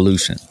my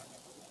revolution.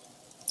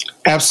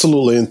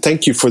 Absolutely. And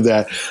thank you for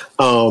that.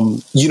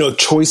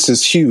 Choice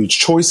is huge.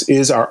 Choice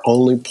is our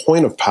only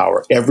point of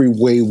power. Every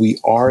way we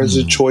are is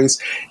a choice.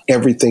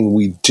 Everything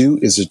we do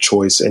is a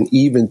choice. And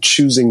even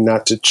choosing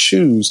not to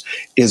choose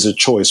is a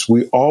choice.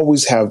 We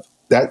always have,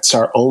 that's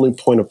our only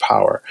point of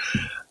power.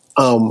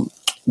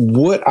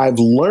 What I've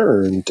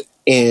learned,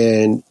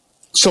 and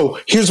so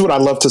here's what I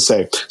love to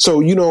say.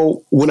 So,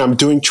 when I'm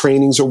doing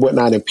trainings or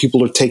whatnot and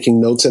people are taking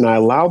notes, and I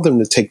allow them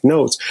to take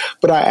notes,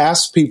 but I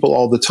ask people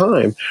all the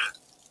time,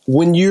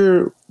 when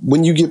you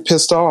get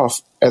pissed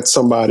off at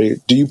somebody,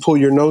 do you pull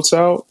your notes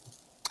out?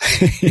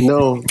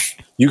 No,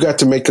 you got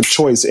to make a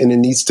choice, and it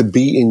needs to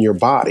be in your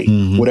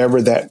body,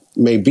 whatever that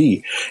may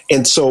be.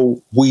 And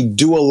so we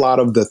do a lot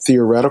of the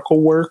theoretical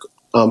work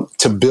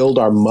to build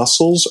our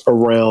muscles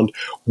around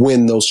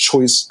when those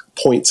choice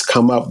points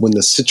come up, when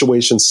the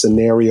situation,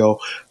 scenario,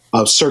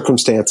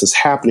 circumstance is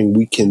happening,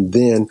 we can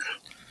then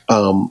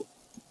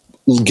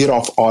get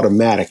off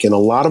automatic. And a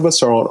lot of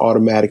us are on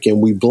automatic,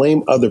 and we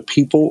blame other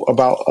people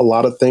about a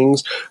lot of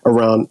things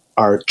around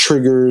our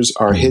triggers,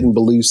 our hidden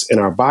beliefs, and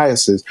our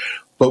biases.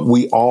 But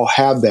we all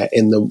have that.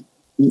 And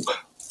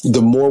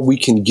the more we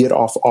can get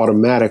off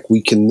automatic,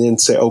 we can then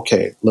say,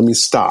 okay, let me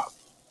stop.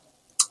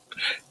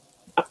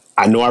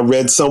 I know I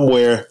read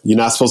somewhere you're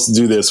not supposed to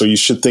do this, or you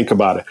should think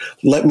about it.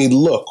 Let me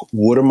look.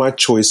 What are my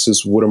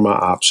choices? What are my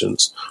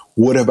options?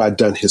 What have I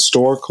done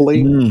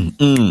historically?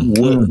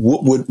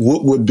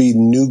 What would be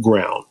new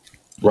ground,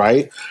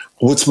 right?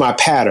 What's my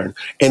pattern?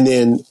 And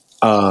then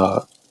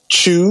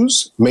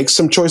choose, make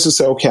some choices,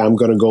 say, okay, I'm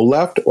going to go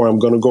left or I'm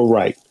going to go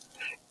right.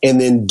 And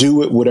then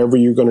do it, whatever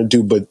you're going to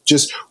do. But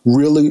just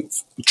really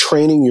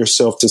training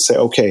yourself to say,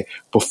 okay,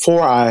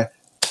 before I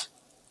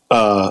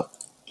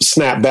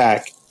snap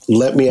back,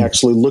 let me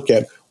actually look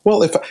at,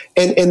 well,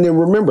 and then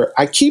remember,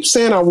 I keep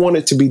saying I want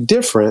it to be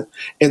different.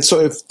 And so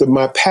if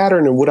my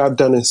pattern and what I've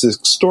done is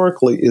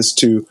historically is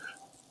to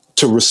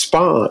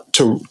respond,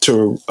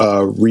 to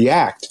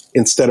react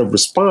instead of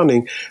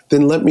responding,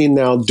 then let me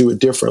now do it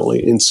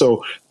differently. And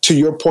so to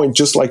your point,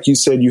 just like you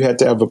said, you had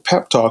to have a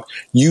pep talk.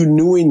 You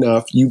knew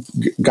enough. You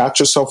got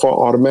yourself on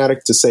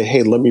automatic to say,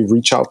 hey, let me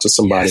reach out to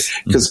somebody.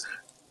 Because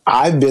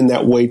I've been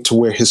that way to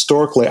where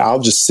historically I'll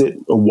just sit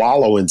and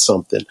wallow in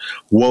something.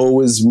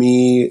 Woe is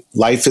me.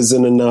 Life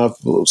isn't enough.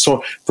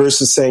 So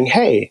versus saying,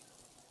 hey,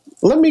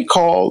 let me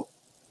call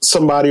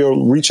somebody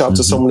or reach out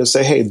to someone and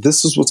say, hey,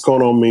 this is what's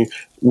going on with me.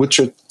 What's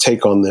your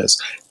take on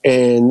this?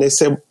 And they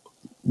said,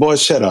 boy,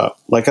 shut up.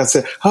 Like I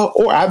said,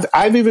 or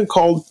I've even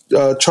called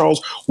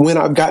Charles when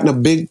I've gotten a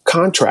big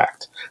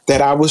contract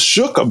that I was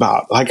shook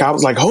about. Like I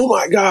was like, oh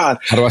my God.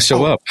 How do I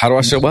show up? How do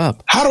I show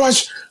up?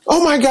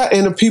 Oh my God.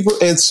 And the people,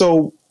 and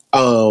so,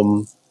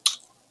 but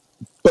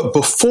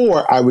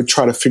before I would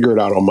try to figure it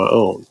out on my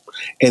own.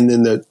 And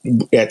then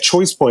at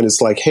choice point, it's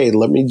like, hey,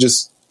 let me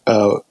just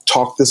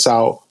talk this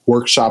out,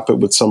 workshop it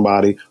with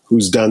somebody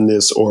who's done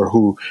this or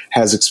who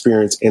has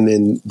experience. And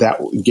then that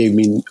gave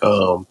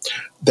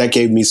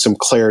me some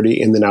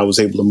clarity. And then I was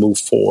able to move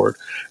forward.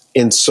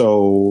 And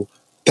so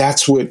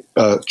that's what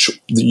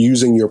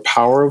using your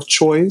power of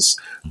choice.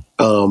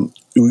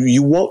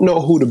 You won't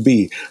know who to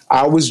be.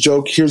 I always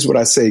joke. Here's what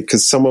I say,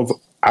 because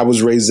I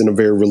was raised in a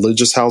very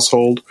religious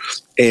household,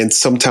 and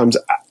sometimes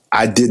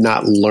I did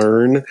not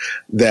learn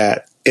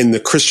that in the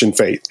Christian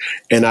faith,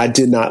 and I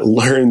did not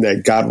learn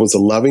that God was a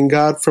loving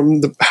God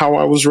from how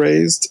I was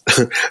raised.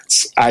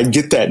 I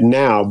get that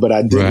now, but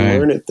I didn't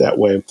learn it that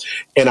way.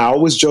 And I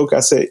always joke.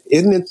 I say,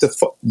 isn't it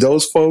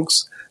those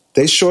folks?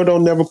 They sure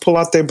don't never pull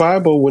out their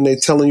Bible when they're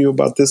telling you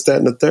about this, that,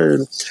 and the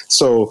third.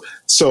 So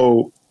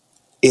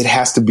it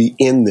has to be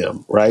in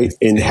them, right?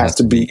 And it has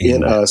to be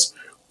in us.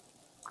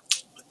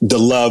 The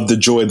love, the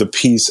joy, the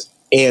peace,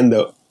 and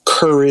the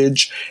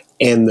courage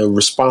and the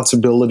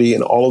responsibility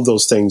and all of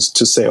those things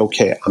to say,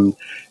 okay, I'm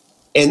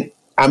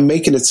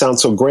making it sound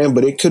so grand,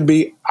 but it could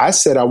be, I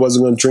said I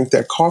wasn't going to drink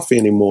that coffee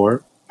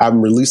anymore.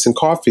 I'm releasing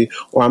coffee,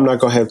 or I'm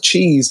not going to have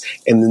cheese.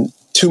 And then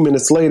 2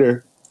 minutes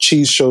later,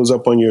 cheese shows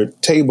up on your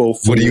table.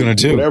 What are you going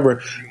to do?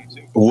 Whatever.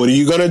 What are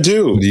you going to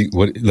do?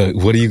 What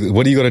are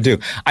you going to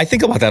do? I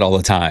think about that all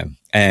the time,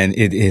 and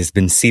it has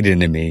been seeded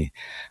into me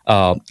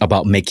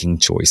about making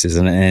choices.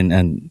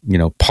 And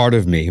part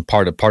of me,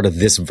 part of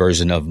this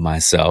version of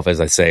myself,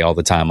 as I say all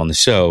the time on the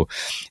show,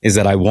 is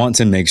that I want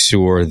to make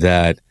sure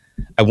that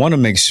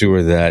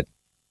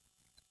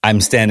I'm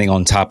standing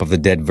on top of the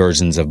dead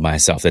versions of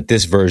myself. That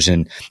this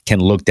version can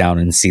look down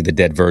and see the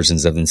dead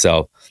versions of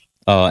themselves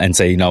and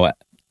say, you know what?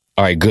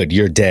 All right, good.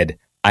 You're dead.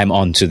 I'm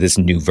on to this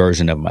new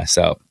version of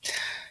myself.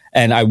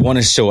 And I want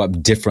to show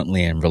up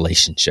differently in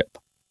relationship.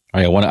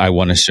 Right? I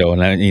want to show,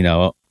 and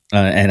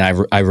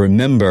I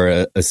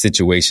remember a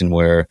situation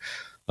where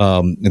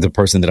the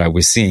person that I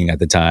was seeing at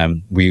the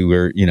time, we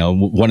were,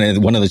 one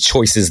of the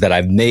choices that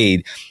I've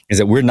made is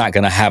that we're not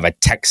going to have a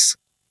text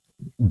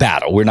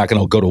battle. We're not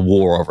going to go to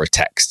war over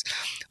text.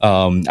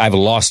 I've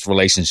lost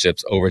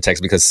relationships over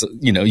text because,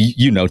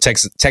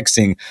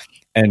 texting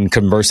and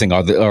conversing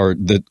are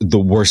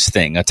the worst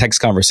thing. A text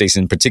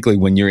conversation, particularly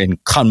when you're in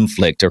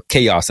conflict or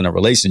chaos in a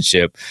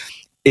relationship,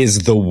 is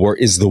the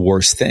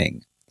worst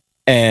thing.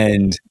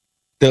 And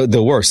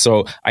the worst.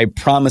 So I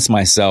promised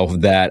myself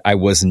that I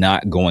was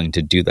not going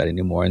to do that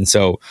anymore. And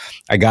so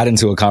I got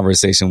into a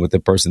conversation with the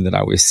person that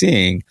I was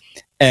seeing,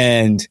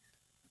 and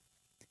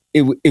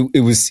it would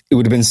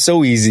have been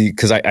so easy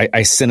because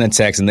I sent a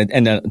text,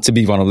 and to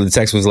be vulnerable, the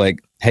text was like,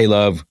 "Hey,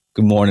 love,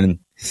 good morning,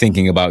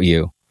 thinking about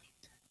you."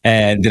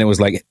 And then it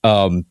was like,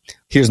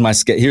 here's my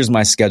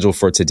schedule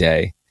for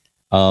today.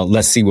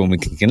 Let's see when we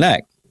can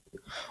connect.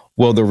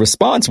 Well, the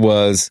response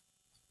was,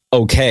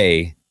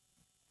 okay,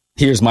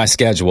 here's my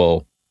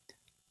schedule.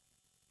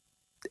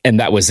 And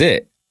that was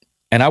it.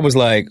 And I was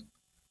like,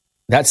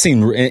 that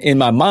seemed, in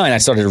my mind, I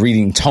started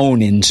reading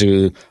tone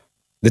into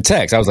the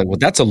text. I was like, well,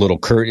 that's a little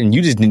curt. And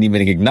you just didn't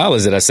even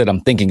acknowledge that I said,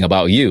 I'm thinking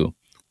about you.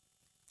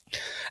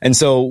 And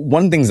so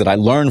one of the things that I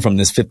learned from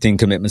this 15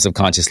 commitments of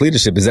conscious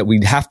leadership is that we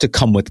have to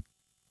come with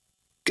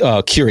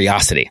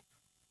curiosity.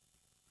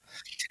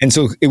 And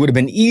so it would have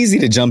been easy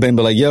to jump in and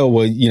be like, yo,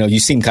 well, you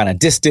seem kind of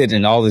distant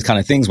and all these kind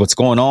of things. What's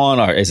going on?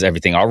 Or is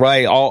everything all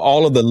right?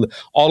 All of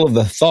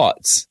the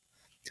thoughts.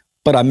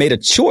 But I made a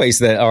choice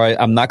that, all right,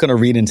 I'm not going to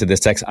read into this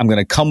text. I'm going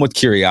to come with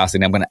curiosity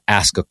and I'm going to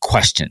ask a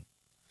question.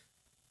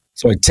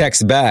 So I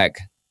text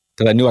back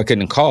because I knew I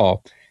couldn't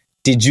call.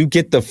 Did you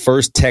get the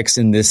first text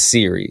in this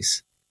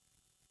series?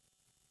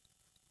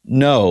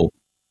 No.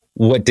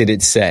 What did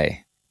it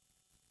say?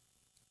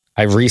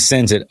 I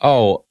resent it.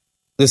 Oh,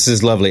 this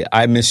is lovely.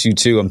 I miss you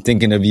too. I'm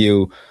thinking of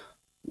you.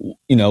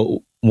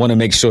 Want to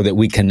make sure that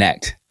we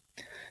connect.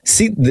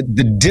 See the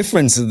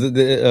difference,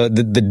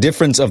 the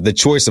difference of the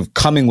choice of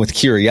coming with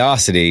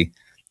curiosity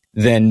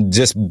than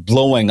just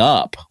blowing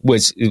up,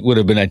 which would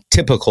have been a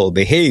typical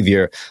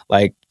behavior.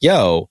 Like,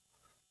 yo,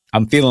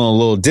 I'm feeling a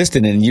little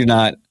distant and you're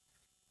not.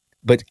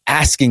 But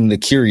asking the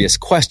curious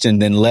question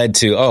then led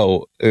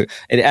to,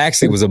 it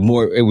actually was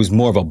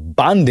more of a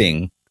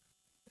bonding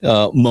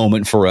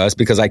moment for us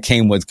because I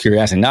came with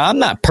curiosity. Now I'm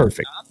not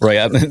perfect,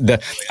 right?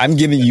 I'm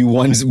giving you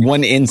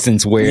one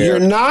instance where you're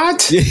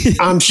not.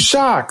 I'm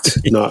shocked.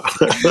 No,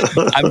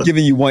 I'm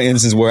giving you one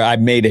instance where I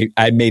made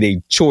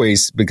a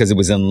choice because it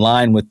was in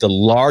line with the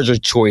larger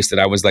choice that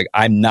I was like,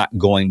 I'm not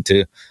going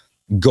to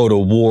go to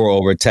war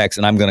over text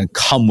and I'm going to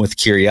come with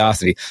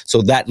curiosity.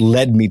 So that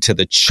led me to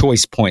the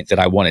choice point that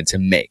I wanted to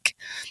make.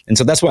 And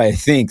so that's why I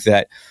think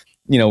that,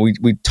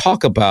 we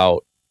talk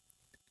about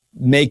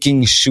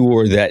making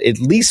sure that at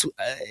least,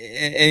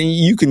 and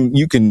you can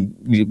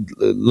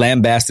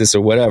lambast this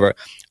or whatever.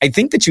 I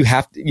think that you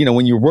have to,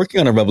 when you're working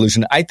on a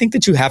revolution, I think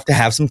that you have to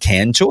have some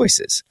canned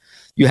choices.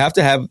 You have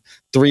to have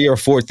 3 or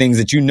 4 things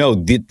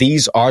that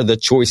these are the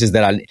choices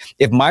that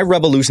if my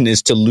revolution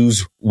is to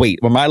lose weight,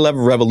 or my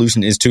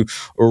revolution is to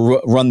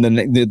run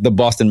the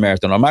Boston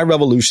Marathon, or my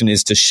revolution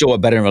is to show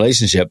up better in a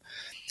relationship,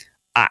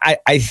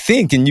 I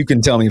think, and you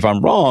can tell me if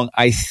I'm wrong,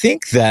 I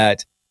think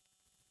that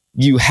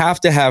you have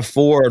to have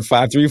 3 or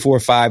 4 or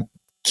 5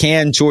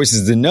 canned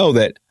choices to know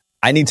that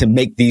I need to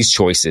make these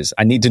choices.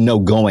 I need to know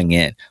going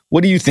in.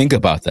 What do you think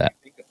about that?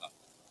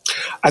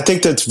 I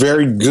think that's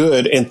very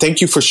good. And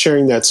thank you for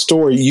sharing that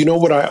story. You know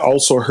what I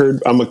also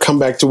heard? I'm going to come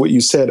back to what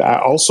you said. I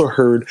also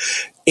heard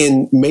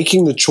in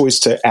making the choice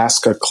to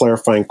ask a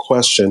clarifying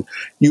question,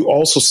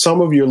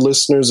 some of your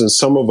listeners and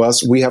some of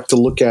us, we have to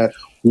look at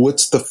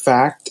what's the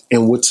fact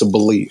and what's a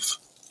belief.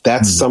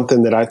 That's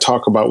something that I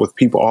talk about with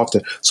people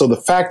often. So the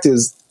fact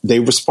is they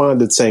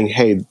responded saying,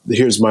 hey,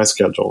 here's my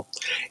schedule.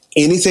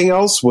 Anything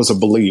else was a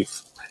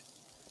belief.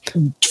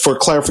 For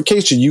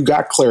clarification, you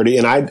got clarity.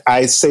 And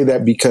I say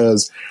that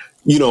because,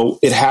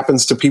 it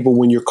happens to people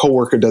when your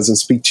coworker doesn't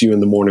speak to you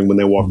in the morning when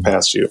they walk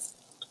past you.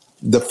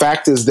 The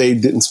fact is they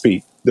didn't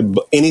speak.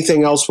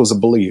 Anything else was a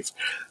belief.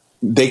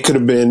 They could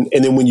have been.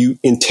 And then when you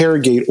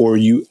interrogate or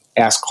you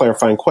ask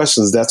clarifying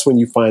questions, that's when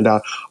you find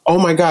out, oh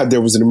my God,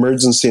 there was an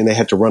emergency and they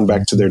had to run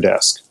back to their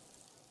desk.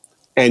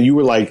 And you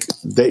were like,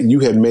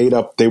 you had made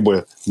up. They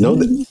were, no,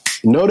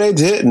 they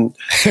didn't.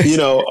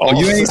 Oh,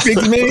 you ain't speak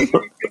to me?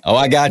 Oh,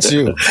 I got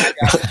you.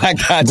 I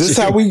got this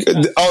you. How we?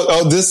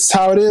 This is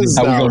how it is.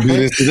 How we gonna do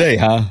this today,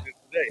 huh?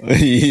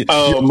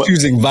 You're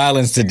choosing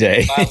violence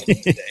today.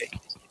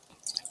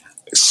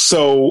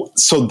 So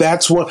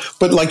that's one.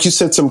 But like you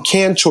said, some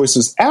canned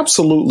choices,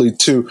 absolutely,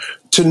 to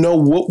know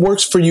what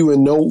works for you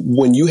and know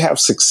when you have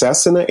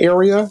success in an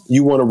area,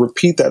 you want to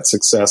repeat that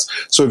success.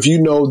 So if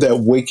you know that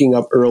waking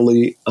up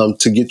early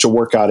to get your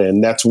workout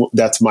in,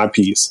 that's my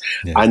piece.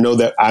 Yeah. I know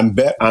that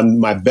I'm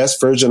my best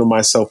version of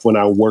myself when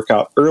I work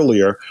out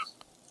earlier.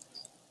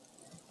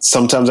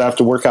 Sometimes I have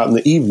to work out in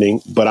the evening,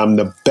 but I'm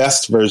the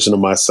best version of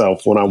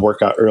myself when I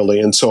work out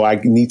early. And so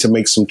I need to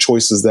make some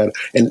choices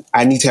and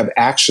I need to have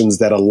actions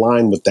that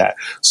align with that.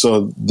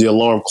 So the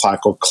alarm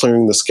clock or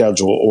clearing the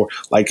schedule, or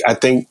like, I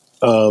think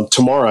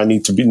tomorrow I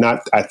need to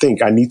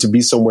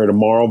be somewhere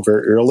tomorrow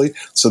very early.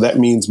 So that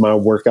means my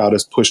workout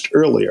is pushed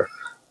earlier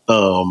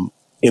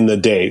in the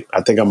day.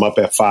 I think I'm up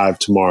at 5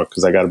 tomorrow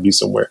because I got to be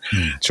somewhere.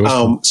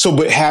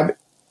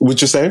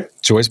 What you say?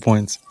 Choice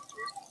points.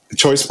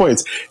 Choice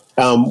points.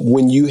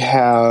 When you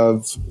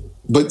have,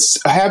 but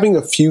having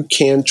a few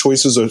canned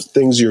choices or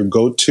things your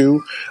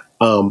go-to,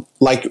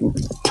 like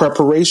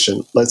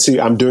preparation. Let's see,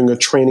 I'm doing a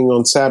training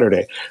on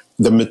Saturday.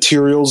 The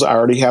materials, I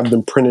already have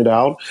them printed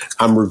out.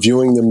 I'm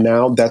reviewing them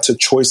now. That's a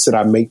choice that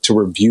I make to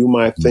review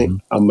my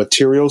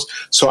materials.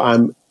 So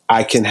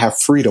I can have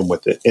freedom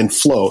with it and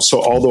flow.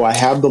 So although I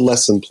have the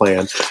lesson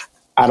plan,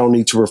 I don't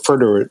need to refer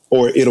to it,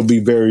 or it'll be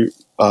very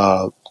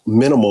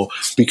minimal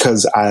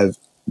because I've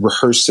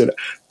rehearsed it.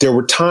 There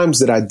were times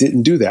that I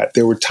didn't do that.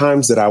 There were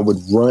times that I would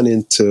run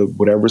into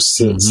whatever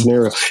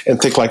scenario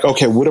and think like,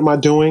 okay, what am I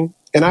doing?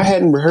 And I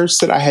hadn't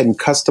rehearsed it. I hadn't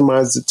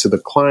customized it to the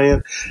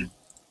client.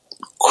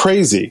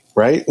 Crazy,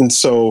 right? And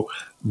so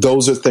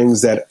those are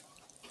things that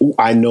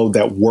I know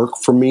that work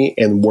for me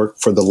and work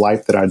for the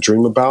life that I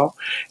dream about.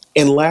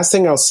 And last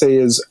thing I'll say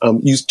is,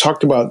 you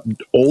talked about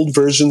old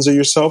versions of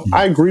yourself.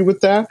 I agree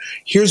with that.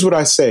 Here's what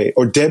I say,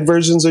 or dead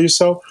versions of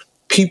yourself.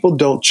 People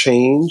don't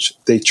change,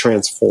 they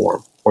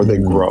transform or they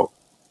grow.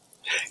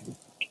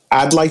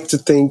 I'd like to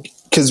think,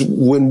 because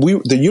when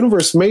the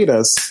universe made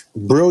us,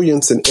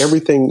 brilliance and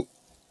everything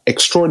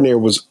extraordinary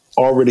was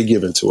already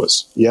given to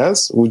us.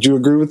 Yes? Would you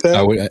agree with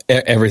that?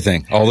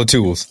 Everything, all the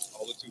tools.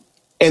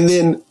 And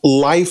then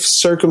life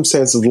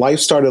circumstances, life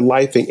started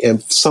lifing,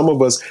 and some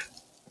of us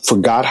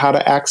forgot how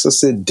to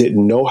access it,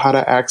 didn't know how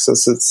to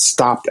access it,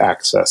 stopped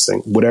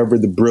accessing whatever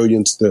the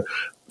brilliance, the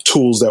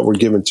tools that were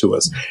given to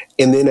us.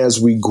 And then as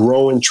we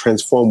grow and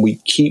transform, we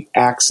keep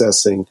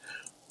accessing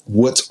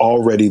what's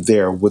already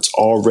there, what's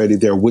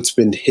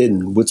been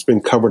hidden, what's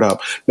been covered up.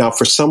 Now,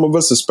 for some of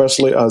us,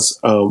 especially us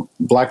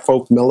Black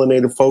folk,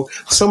 melanated folk,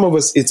 some of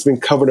us, it's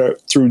been covered up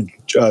through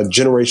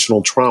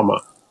generational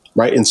trauma,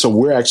 right? And so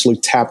we're actually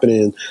tapping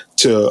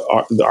into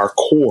our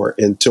core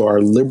and to our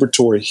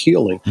liberatory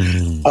healing.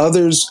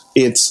 Others,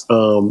 it's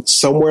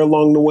somewhere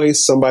along the way,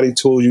 somebody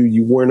told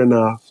you weren't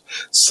enough.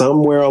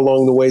 Somewhere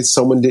along the way,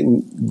 someone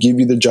didn't give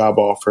you the job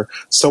offer.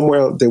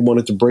 Somewhere they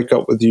wanted to break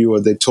up with you, or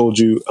they told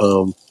you,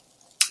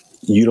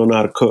 you don't know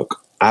how to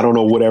cook. I don't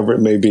know, whatever it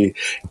may be.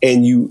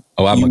 And you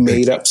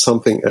made up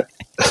something.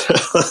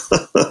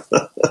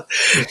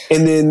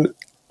 and then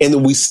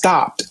we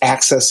stopped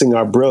accessing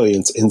our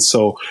brilliance. And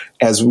so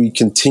as we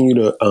continue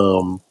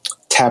to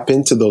tap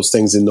into those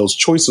things, and those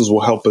choices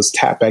will help us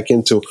tap back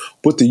into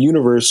what the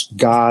universe,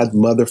 God,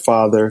 Mother,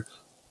 Father,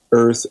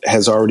 Earth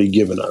has already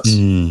given us.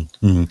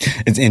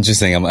 It's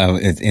interesting.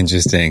 It's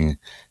interesting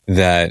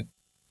that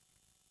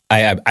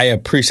I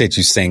appreciate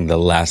you saying the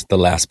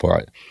last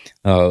part,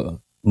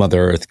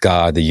 Mother Earth,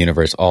 God, the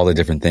universe, all the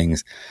different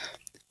things,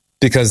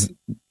 because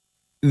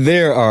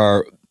there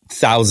are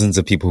thousands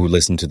of people who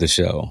listen to the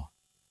show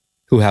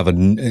who have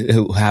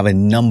a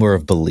number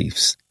of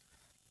beliefs,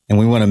 and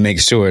we want to make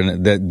sure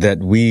that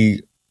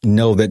we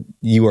know that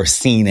you are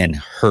seen and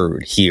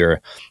heard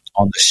here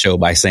on the show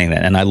by saying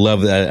that. And I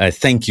love that. I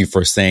thank you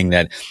for saying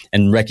that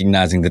and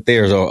recognizing that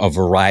there's a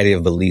variety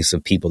of beliefs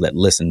of people that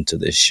listen to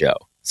this show.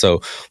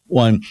 So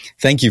one,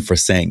 thank you for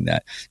saying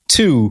that.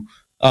 Two,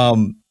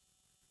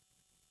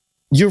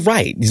 you're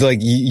right. Like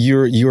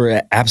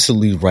you're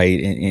absolutely right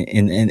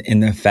in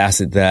the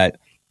facet that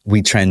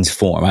we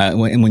transform.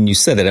 And when you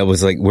said it, I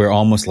was like, we're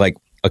almost like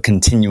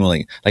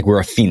we're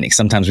a phoenix.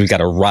 Sometimes we got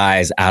to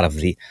rise out of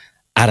the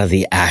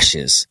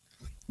ashes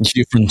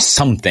from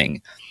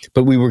something,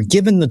 but we were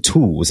given the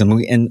tools,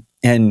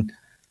 and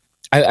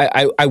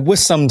I wish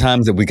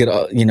sometimes that we could,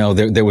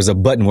 there was a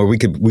button where we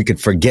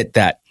could forget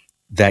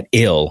that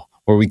ill,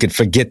 or we could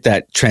forget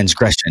that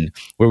transgression,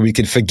 where we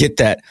could forget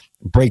that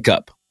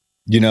breakup,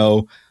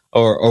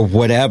 or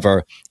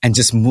whatever, and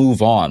just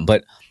move on.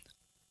 But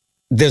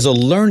there's a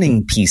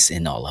learning piece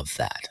in all of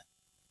that,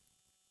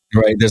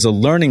 right? There's a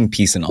learning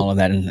piece in all of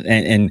that.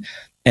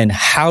 And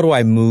how do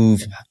I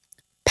move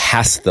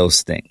past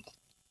those things?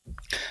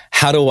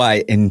 How do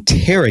I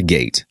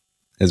interrogate,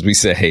 as we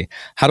say,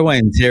 how do I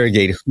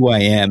interrogate who I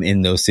am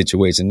in those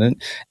situations?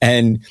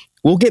 And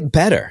we'll get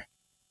better.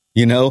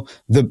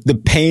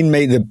 The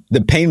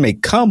pain may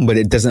come, but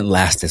it doesn't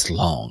last as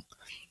long,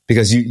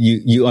 because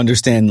you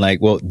understand, like,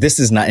 well, this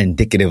is not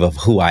indicative of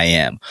who I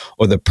am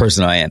or the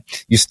person I am.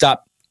 You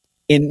stop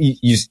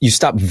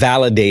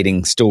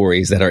validating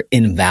stories that are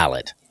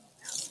invalid.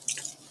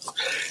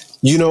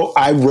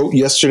 I wrote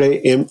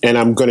yesterday, and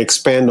I'm going to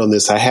expand on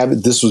this.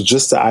 This was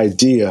just the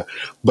idea,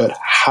 but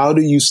how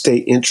do you stay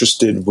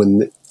interested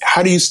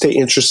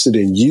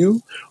in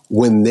you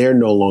when they're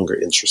no longer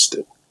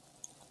interested?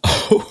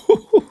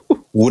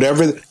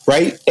 Whatever,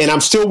 right? And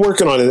I'm still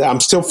working on it. I'm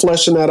still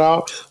fleshing that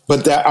out.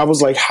 But I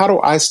was like, how do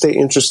I stay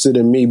interested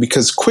in me?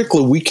 Because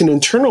quickly we can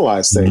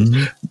internalize things.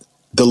 Mm-hmm.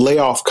 The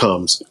layoff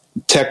comes.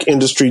 Tech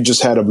industry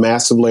just had a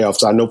massive layoff.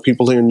 So I know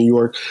people here in New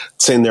York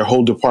saying their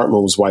whole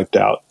department was wiped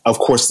out. Of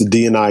course, the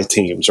D&I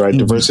teams, right? Mm-hmm.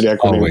 Diversity,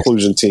 equity, and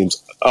inclusion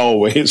teams.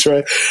 Always,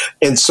 right?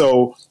 And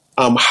so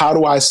how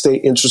do I stay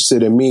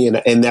interested in me?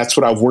 And that's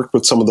what I've worked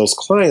with some of those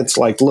clients.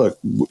 Like, look,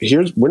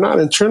 we're not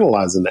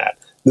internalizing that.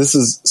 This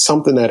is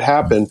something that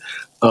happened.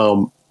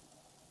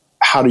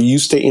 How do you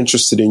stay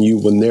interested in you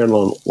when they're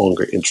no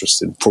longer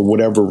interested for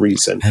whatever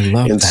reason? I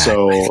love that.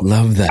 So I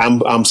love that.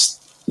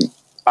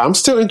 I'm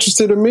still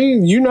interested in me.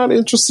 You're not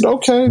interested.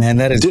 Okay. Man,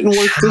 that is Didn't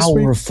work this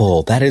week.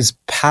 powerful. That is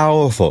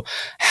powerful.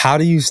 How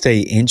do you stay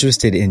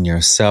interested in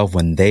yourself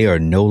when they are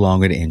no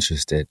longer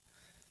interested?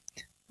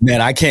 Man,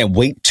 I can't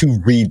wait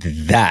to read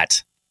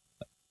that.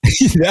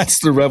 That's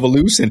the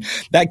revolution.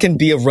 That can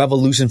be a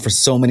revolution for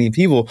so many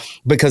people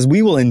because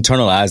we will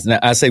internalize. And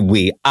I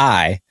say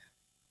I,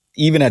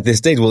 even at this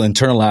stage, will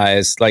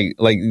internalize like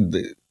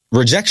the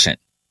rejection.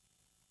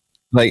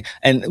 Like,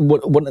 and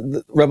what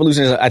the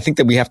revolution is, I think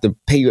that we have to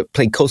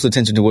pay close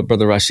attention to what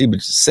Brother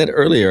Rahshib said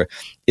earlier,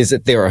 is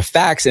that there are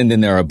facts and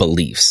then there are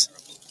beliefs,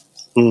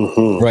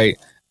 right?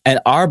 And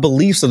our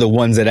beliefs are the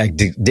ones that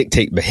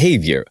dictate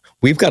behavior.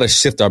 We've got to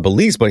shift our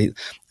beliefs, but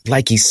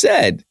like he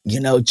said,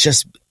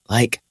 just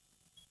like,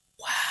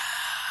 wow.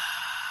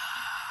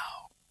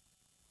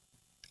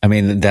 I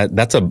mean,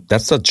 that's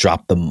a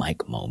drop the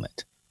mic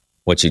moment.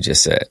 What you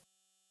just said.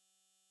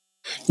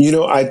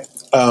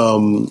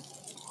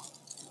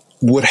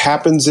 What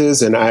happens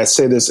is, and I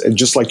say this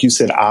just like you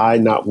said, I,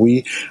 not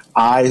we,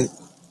 I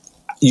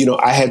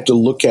had to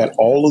look at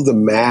all of the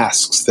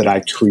masks that I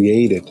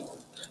created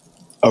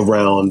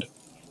around,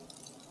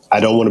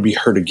 I don't want to be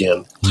hurt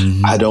again.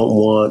 Mm-hmm. I don't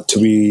want to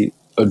be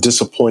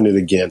disappointed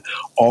again.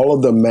 All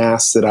of the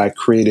masks that I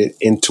created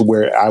into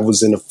where I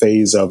was in a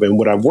phase of, and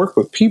when I work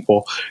with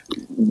people,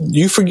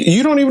 you forget,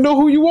 you don't even know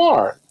who you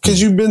are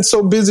because you've been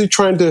so busy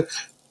trying to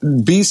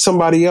be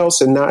somebody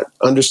else and not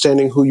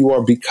understanding who you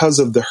are because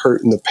of the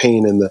hurt and the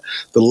pain and the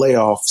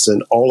layoffs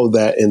and all of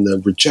that and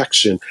the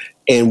rejection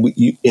and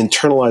you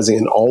internalizing,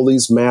 and all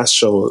these masks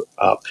show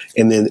up,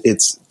 and then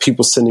it's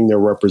people sending their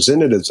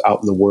representatives out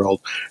in the world,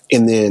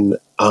 and then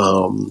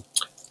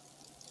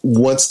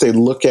once they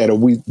look at it,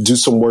 we do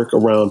some work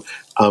around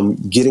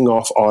getting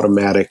off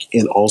automatic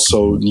and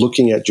also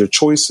looking at your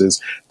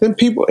choices. Then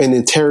people, and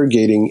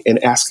interrogating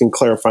and asking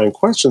clarifying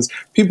questions,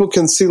 people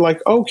can see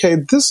like, okay,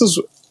 this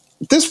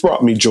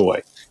brought me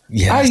joy.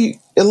 Yes. I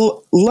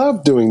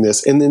love doing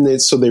this. And then they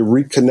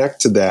reconnect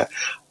to that.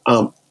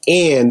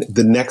 And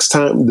the next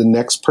time the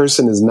next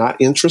person is not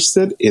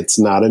interested, it's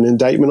not an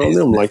indictment on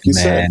them, like you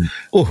said.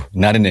 Oh,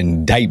 not an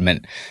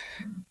indictment.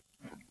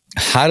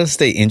 How to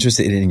stay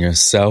interested in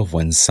yourself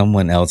when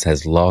someone else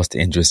has lost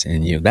interest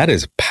in you. That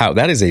is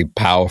a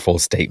powerful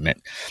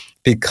statement,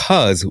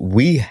 because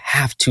we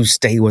have to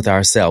stay with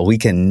ourselves. We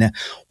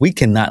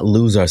cannot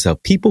lose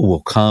ourselves. People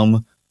will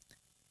come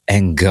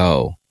and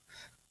go.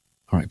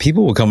 All right.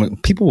 People will come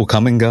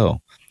and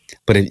go.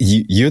 But if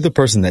you're the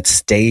person that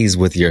stays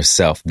with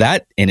yourself,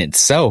 that in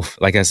itself,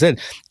 like I said,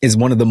 is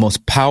one of the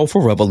most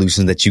powerful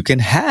revolutions that you can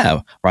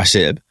have,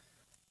 Rahshib.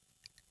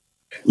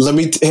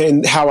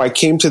 And how I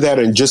came to that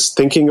and just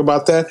thinking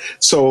about that.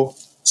 So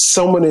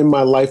someone in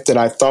my life that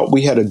I thought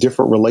we had a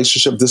different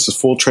relationship, this is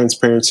full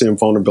transparency and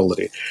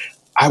vulnerability.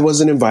 I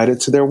wasn't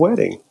invited to their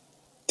wedding.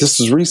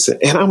 This is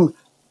recent. And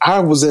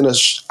I was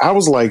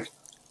like,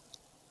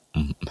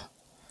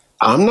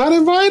 I'm not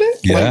invited?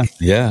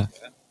 Yeah.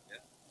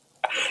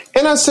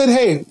 And I said,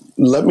 hey,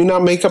 let me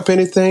not make up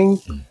anything.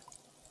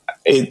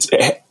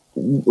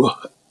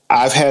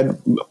 I've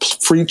had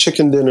free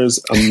chicken dinners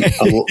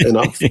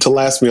enough to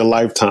last me a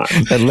lifetime.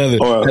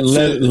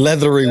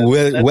 Leathery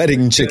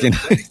wedding chicken.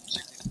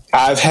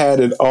 I've had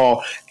it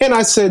all. And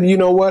I said, you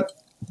know what?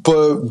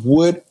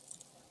 But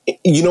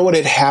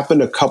it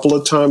happened a couple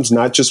of times,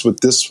 not just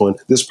with this one.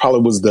 This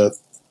probably was the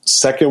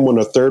second one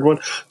or third one,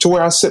 to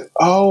where I said,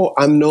 oh,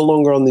 I'm no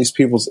longer on these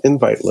people's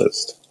invite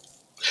list.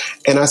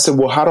 And I said,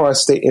 well, how do I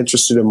stay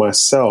interested in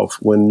myself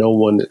when no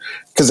one,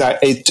 because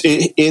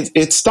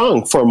it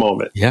stung for a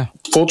moment. Yeah.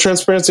 Full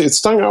transparency. It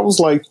stung. I was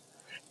like,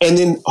 and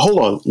then hold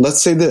on,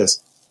 let's say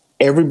this.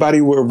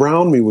 Everybody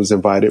around me was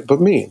invited, but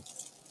me.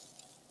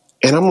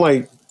 And I'm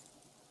like,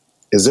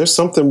 is there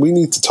something we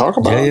need to talk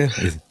about? Yeah.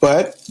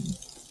 But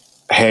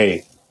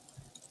hey,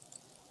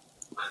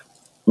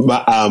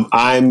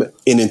 I'm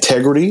in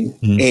integrity,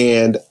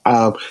 and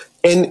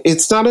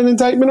it's not an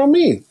indictment on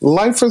me.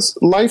 Life is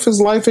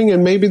lifing,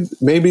 and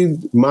maybe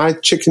my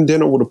chicken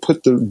dinner would have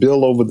put the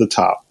bill over the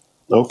top.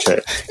 Okay.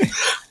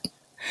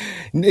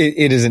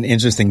 It is an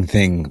interesting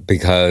thing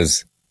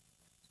because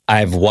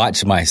I've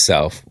watched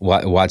myself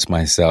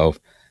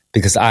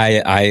because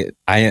I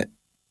am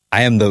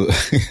I'm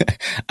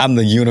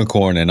the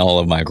unicorn in all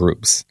of my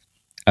groups.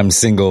 I'm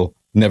single,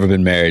 never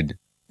been married,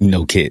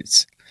 no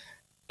kids.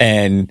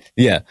 And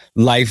yeah,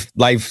 life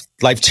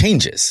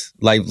changes.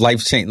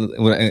 Life change,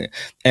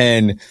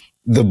 and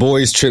the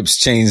boys' trips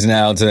change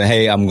now to,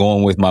 hey, I'm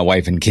going with my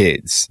wife and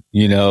kids.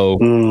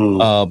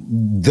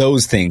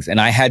 Those things. And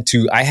I had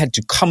to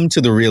come to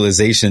the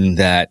realization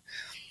that,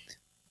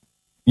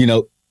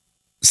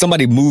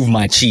 somebody moved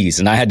my cheese,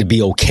 and I had to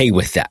be okay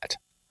with that.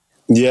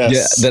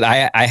 Yes, yeah,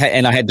 that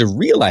I had to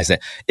realize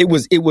that it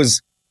was.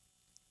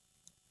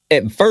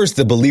 At first,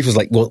 the belief was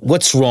like, well,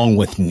 what's wrong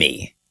with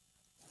me?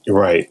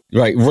 Right.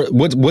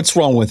 What's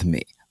wrong with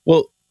me?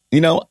 Well,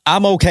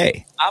 I'm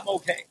okay.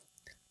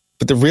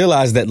 But to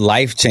realize that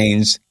life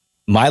changed,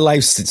 my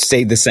life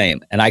stayed the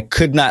same. And I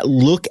could not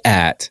look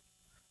at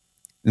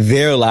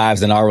their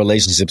lives and our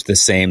relationships the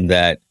same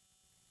that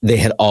they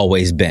had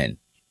always been.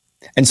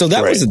 And so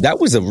that Right.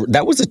 was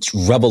a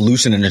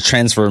revolution and a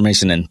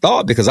transformation in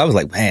thought, because I was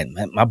like, man,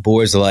 my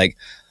boys are like,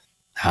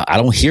 I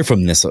don't hear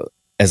from this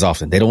as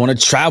often. They don't want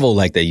to travel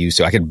like they used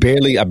to. I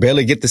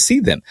barely get to see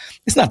them.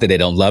 It's not that they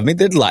don't love me.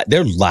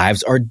 Their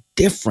lives are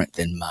different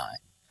than mine.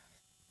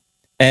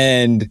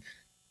 And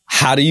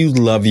how do you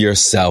love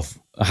yourself?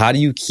 How do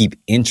you keep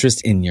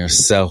interest in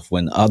yourself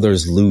when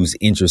others lose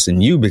interest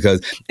in you?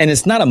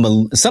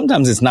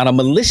 Sometimes it's not a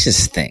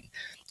malicious thing.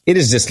 It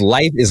is just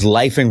life is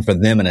lifing for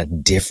them in a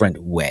different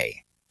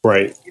way.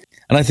 Right.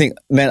 And I think,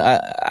 man,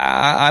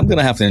 I'm going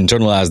to have to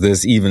internalize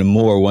this even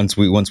more once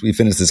we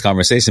finish this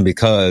conversation,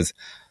 because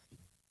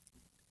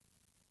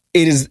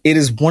it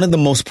is one of the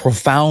most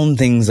profound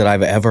things that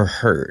I've ever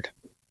heard.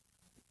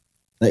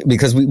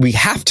 Because we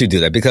have to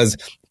do that, because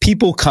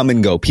people come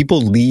and go,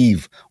 people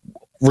leave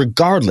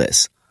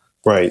regardless.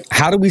 Right.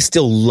 How do we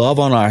still love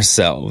on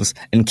ourselves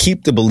and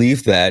keep the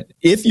belief that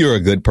if you're a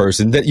good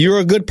person, that you're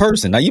a good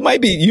person? Now, you might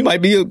be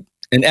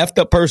an effed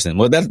up person.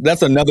 Well,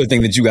 that's another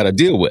thing that you got to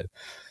deal with.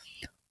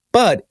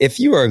 But if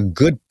you are a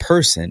good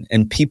person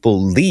and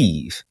people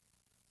leave,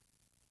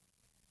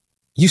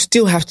 you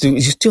still have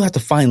to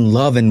find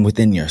love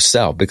within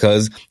yourself,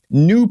 because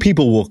new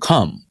people will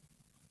come.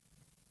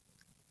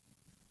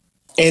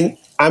 And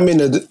I'm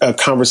in a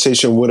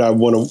conversation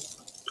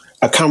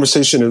a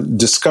conversation of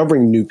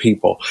discovering new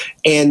people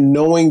and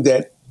knowing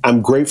that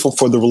I'm grateful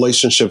for the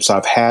relationships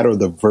I've had, or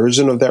the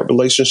version of that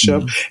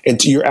relationship. Mm-hmm.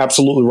 And you're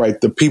absolutely right.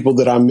 The people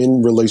that I'm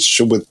in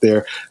relationship with,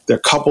 they're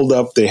coupled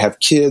up, they have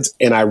kids.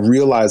 And I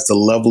realize the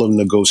level of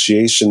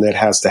negotiation that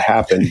has to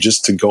happen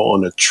just to go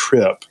on a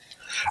trip.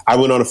 I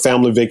went on a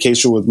family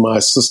vacation with my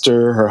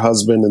sister, her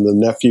husband, and the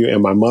nephew,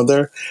 and my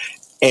mother.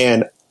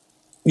 And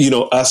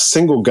us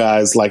single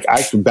guys, like,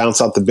 I could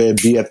bounce out the bed,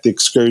 be at the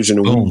excursion,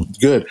 and we're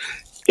good.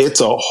 It's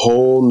a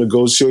whole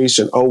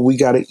negotiation. Oh, we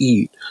got to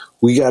eat.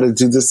 We got to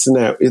do this and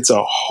that. It's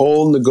a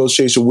whole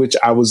negotiation, which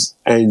I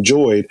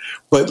enjoyed.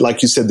 But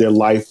like you said, their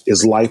life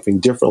is lifing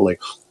differently.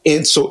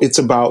 And so it's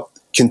about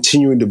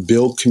continuing to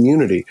build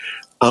community.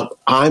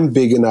 I'm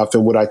big enough,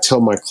 and what I tell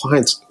my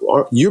clients,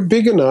 you're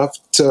big enough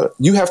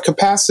you have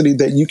capacity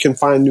that you can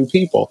find new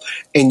people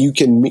and you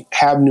can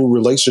have new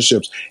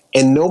relationships,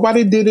 and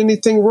nobody did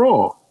anything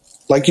wrong.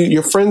 Like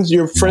your friends,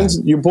 your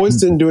boys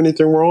didn't do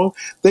anything wrong.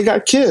 They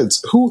got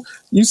kids. Who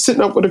you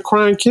sitting up with a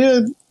crying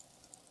kid?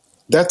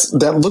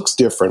 That looks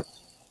different.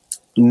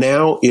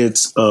 Now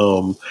it's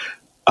so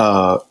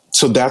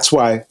that's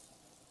why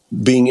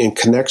being in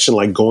connection,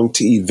 like going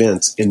to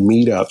events and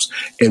meetups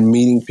and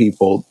meeting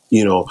people,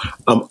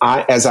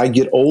 as I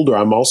get older,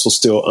 I'm also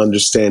still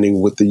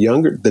understanding what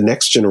the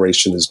next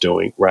generation is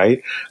doing,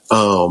 right?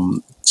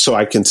 So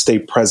I can stay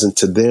present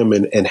to them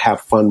and have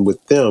fun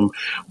with them.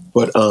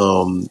 But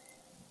I'm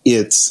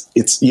in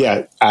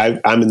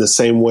the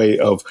same way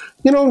of,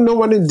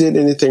 nobody did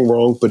anything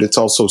wrong, but it's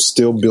also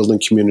still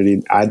building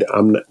community.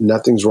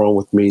 Nothing's wrong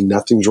with me.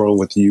 Nothing's wrong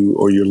with you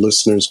or your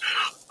listeners.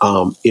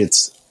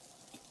 It's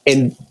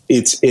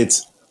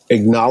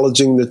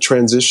acknowledging the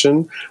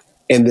transition,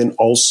 and then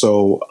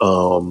also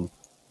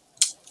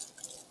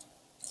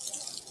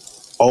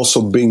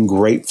being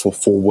grateful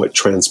for what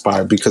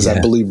transpired, because I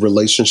believe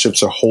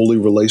relationships are holy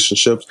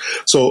relationships.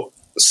 So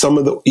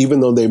even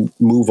though they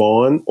move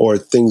on or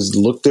things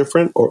look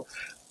different, or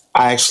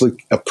I actually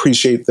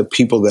appreciate the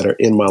people that are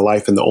in my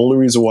life. And the only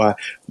reason why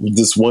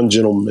this one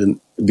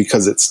gentleman,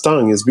 because it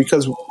stung, is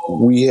because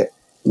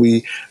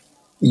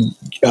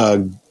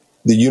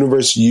the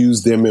universe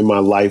used them in my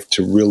life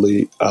to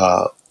really,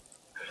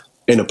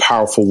 in a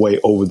powerful way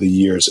over the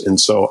years. And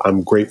so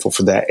I'm grateful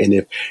for that.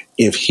 And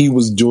if he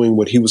was doing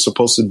what he was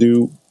supposed to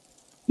do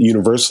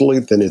universally,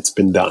 then it's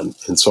been done.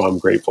 And so I'm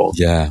grateful.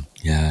 Yeah.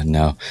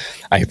 No,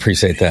 I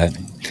appreciate that.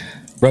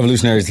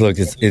 Revolutionaries, look,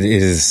 it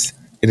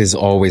is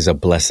always a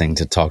blessing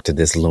to talk to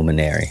this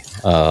luminary.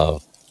 I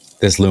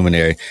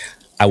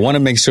want to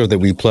make sure that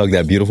we plug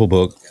that beautiful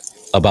book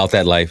about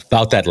that life.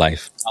 About that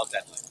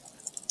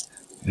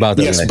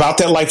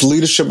life,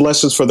 leadership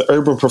lessons for the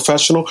urban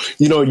professional.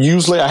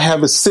 Usually I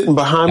have it sitting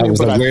behind me,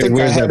 but I think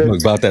I had it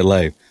about that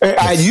life.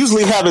 I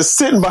usually have it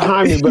sitting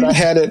behind me, but I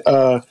had it.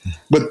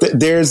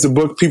 There's the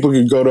book. People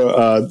can go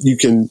to. You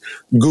can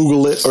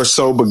Google it or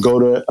so, but go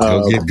to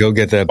go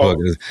get that book.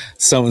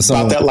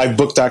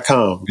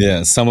 AboutThatLifeBook.com.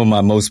 Yeah, some of my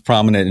most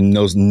prominent and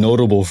most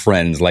notable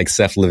friends, like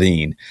Seth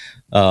Levine,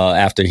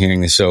 after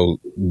hearing the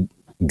show,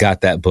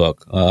 got that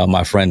book.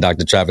 My friend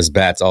Dr. Travis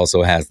Batts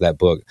also has that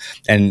book.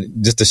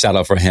 And just a shout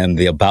out for him,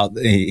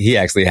 he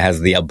actually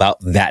has the About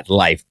That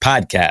Life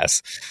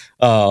podcast.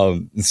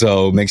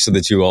 So make sure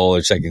that you all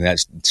are checking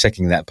that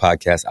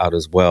podcast out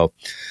as well.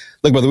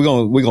 Look, brother,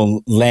 we're gonna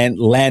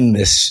land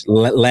this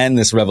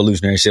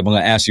revolutionary ship. I'm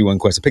gonna ask you one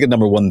question. Pick a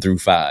number 1 through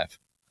 5.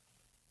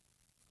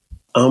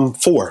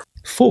 4.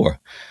 4.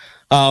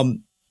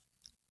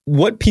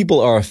 What people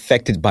are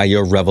affected by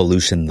your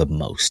revolution the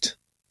most?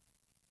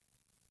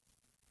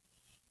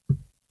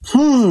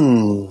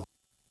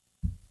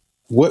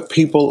 What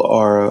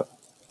the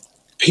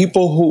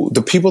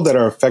people that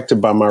are affected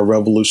by my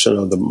revolution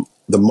are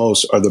the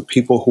most are the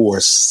people who are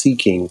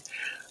seeking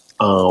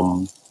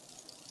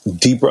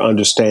deeper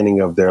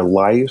understanding of their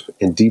life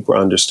and deeper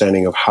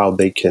understanding of how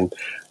they can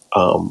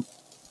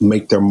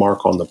make their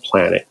mark on the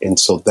planet. And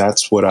so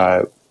that's what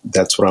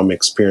I'm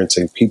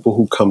experiencing. People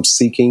who come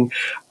seeking,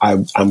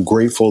 I'm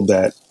grateful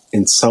that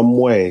in some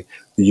way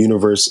the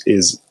universe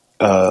is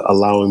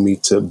allowing me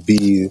to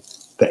be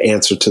the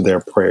answer to their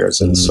prayers.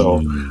 And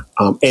so,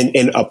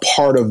 and a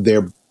part of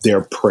their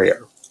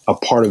prayer. A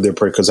part of their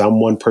prayer, because I'm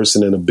one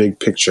person in a big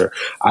picture.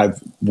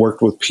 I've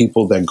worked with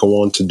people that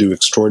go on to do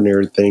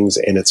extraordinary things,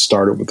 and it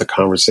started with a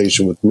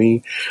conversation with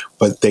me,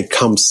 but they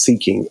come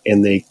seeking,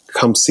 and they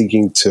come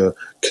seeking to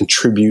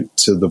contribute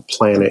to the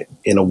planet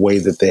in a way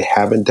that they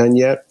haven't done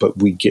yet, but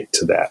we get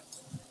to that.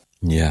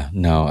 Yeah,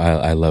 no,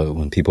 I love it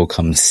when people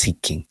come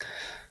seeking.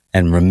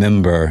 And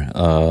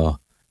remember,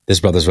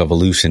 this brother's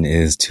revolution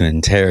is to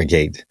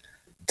interrogate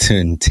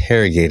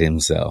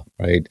himself,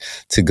 right?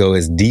 To go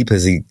as deep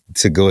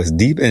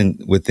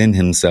within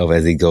himself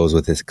as he goes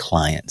with his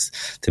clients,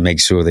 to make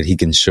sure that he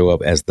can show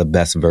up as the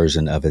best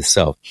version of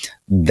himself.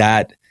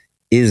 That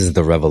is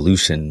the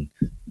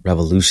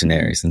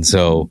revolutionaries. And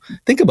so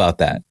think about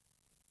that.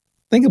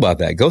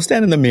 Go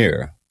stand in the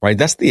mirror, right?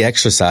 That's the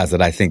exercise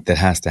that I think that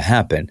has to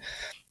happen,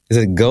 is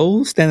that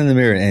go stand in the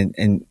mirror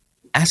and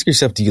ask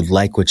yourself, do you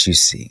like what you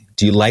see?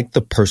 Do you like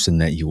the person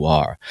that you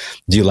are?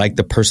 Do you like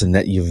the person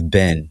that you've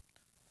been?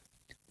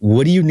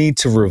 What do you need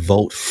to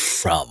revolt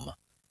from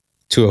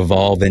to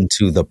evolve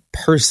into the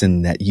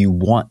person that you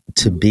want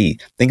to be?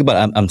 Think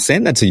about it. I'm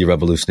saying that to you,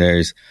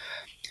 revolutionaries.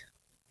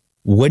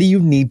 What do you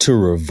need to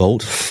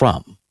revolt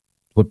from?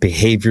 What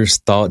behaviors,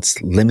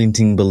 thoughts,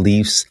 limiting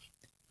beliefs,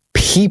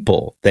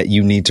 people that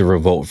you need to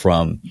revolt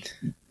from?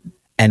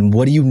 And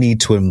what do you need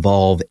to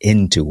evolve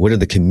into? What are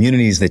the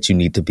communities that you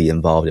need to be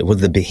involved in? What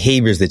are the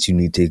behaviors that you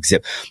need to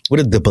exhibit? What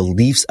are the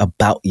beliefs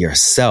about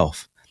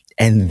yourself?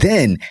 And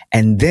then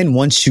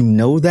once you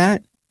know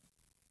that,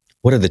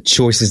 what are the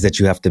choices that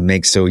you have to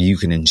make so you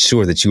can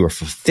ensure that you are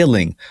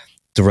fulfilling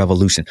the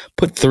revolution?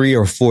 Put 3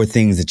 or 4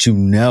 things that you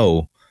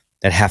know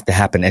that have to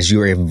happen as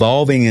you're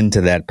evolving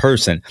into that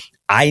person.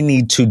 I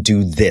need to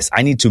do this.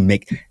 I need to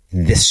make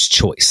this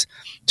choice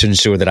to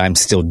ensure that I'm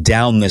still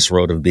down this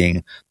road of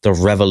being the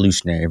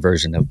revolutionary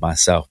version of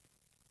myself.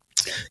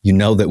 You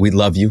know that we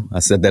love you. I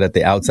said that at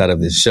the outside of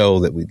this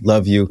show, that we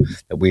love you,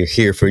 that we're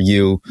here for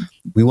you.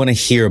 We want to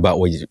hear about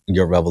what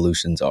your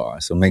revolutions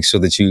are. So make sure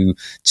that you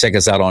check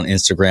us out on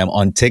Instagram,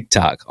 on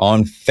TikTok,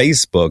 on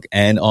Facebook,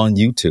 and on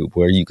YouTube,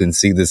 where you can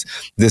see this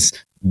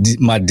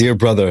my dear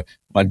brother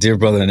and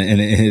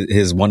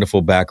his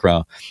wonderful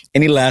background.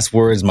 Any last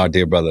words, my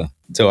dear brother,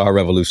 to our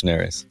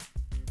revolutionaries?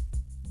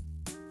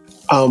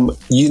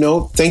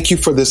 Thank you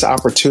for this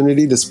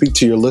opportunity to speak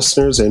to your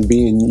listeners and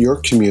be in your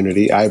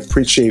community. I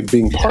appreciate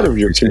being part of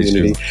your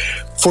community.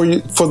 For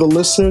the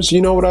listeners, you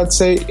know what I'd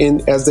say,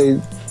 as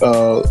they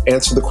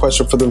answer the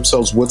question for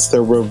themselves, what's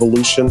their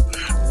revolution,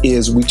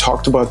 is we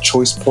talked about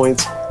choice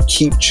points.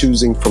 Keep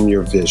choosing from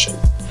your vision,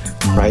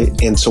 right?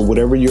 And so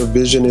whatever your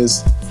vision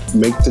is,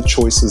 make the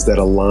choices that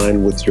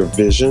align with your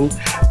vision.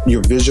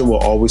 Your vision will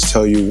always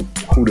tell you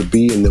who to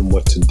be and then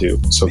what to do.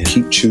 So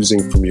keep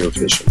choosing from your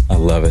vision. I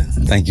love it.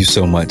 Thank you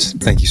so much.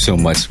 Thank you so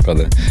much,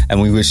 brother.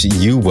 And we wish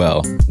you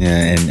well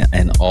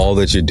and all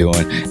that you're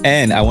doing.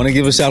 And I want to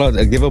give a shout out,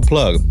 give a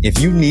plug. If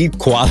you need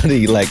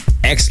quality, like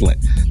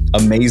excellent,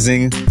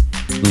 amazing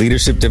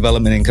leadership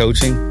development and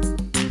coaching,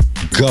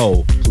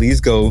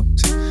 please go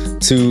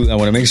to, I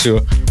want to make sure,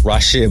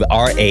 Rahshib,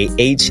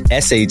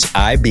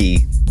 RAHSHIB,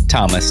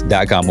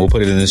 Thomas.com. We'll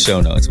put it in the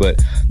show notes,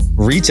 but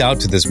reach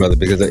out to this brother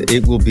because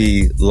it will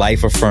be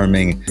life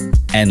affirming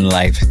and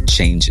life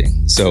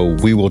changing. So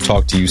we will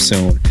talk to you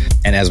soon.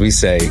 And as we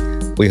say,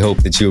 we hope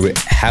that you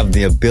have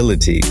the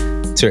ability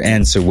to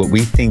answer what we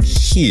think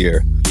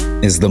here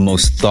is the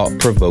most thought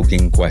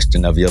provoking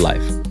question of your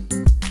life.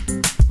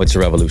 What's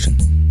your revolution?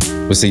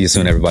 We'll see you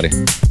soon, everybody.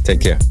 Take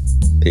care.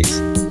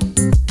 Peace.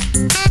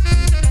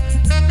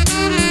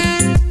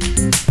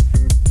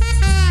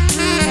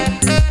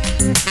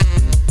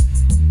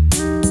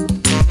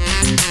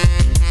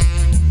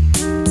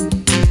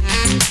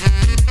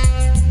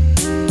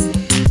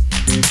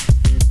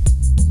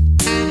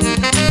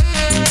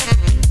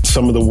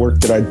 Some of the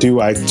work that I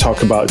do, I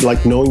talk about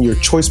like knowing your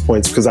choice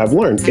points, because I've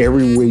learned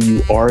every way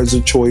you are is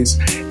a choice.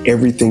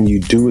 Everything you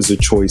do is a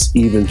choice.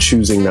 Even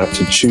choosing not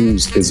to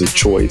choose is a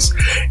choice.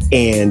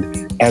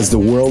 And as the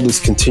world is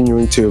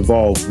continuing to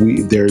evolve,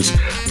 you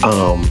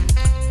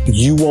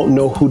won't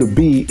know who to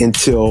be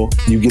until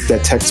you get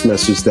that text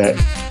message that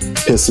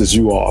pisses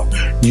you off.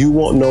 You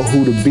won't know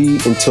who to be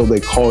until they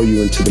call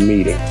you into the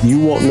meeting. You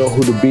won't know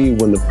who to be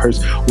when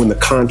the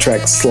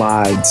contract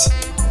slides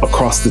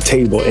across the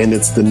table and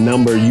it's the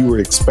number you were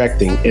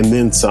expecting and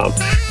then some.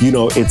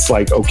 It's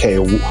like, okay,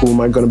 who am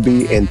I going to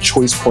be? And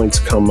choice points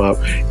come up,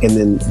 and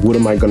then what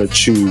am I going to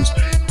choose?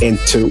 And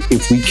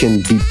if we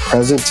can be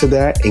present to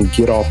that and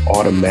get off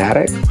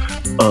automatic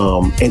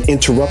and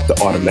interrupt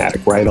the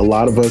automatic, right? A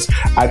lot of us,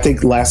 I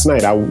think last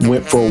night I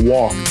went for a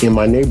walk in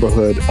my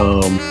neighborhood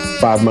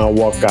 5-mile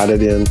walk, got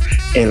it in,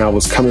 and I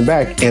was coming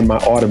back, and my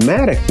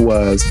automatic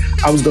was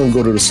I was going to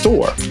go to the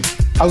store.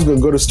 I was going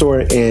to go to the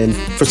store, and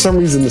for some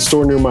reason, the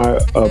store near my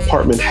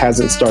apartment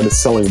hasn't started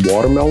selling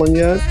watermelon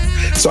yet.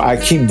 So I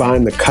keep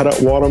buying the cut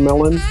up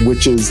watermelon,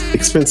 which is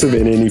expensive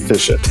and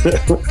inefficient.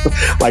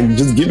 Like,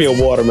 just give me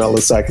a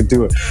watermelon so I can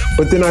do it.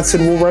 But then I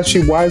said, well,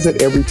 Rahshib, why is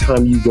it every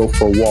time you go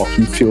for a walk,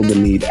 you feel the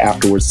need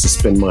afterwards to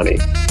spend money?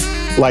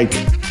 Like,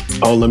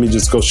 oh, let me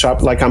just go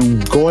shop. Like, I'm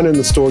going in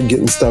the store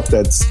getting stuff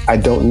that's I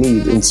don't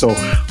need. And so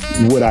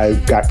what I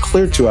got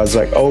clear to, I was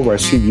like, oh,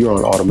 Rahshib, you're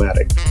on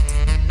automatic.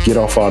 Get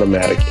off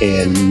automatic,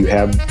 and you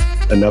have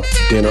enough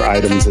dinner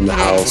items in the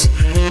house,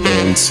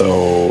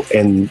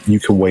 and you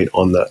can wait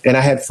on and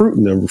I had fruit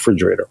in the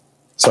refrigerator,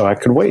 so I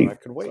could wait.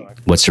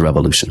 What's your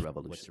revolution?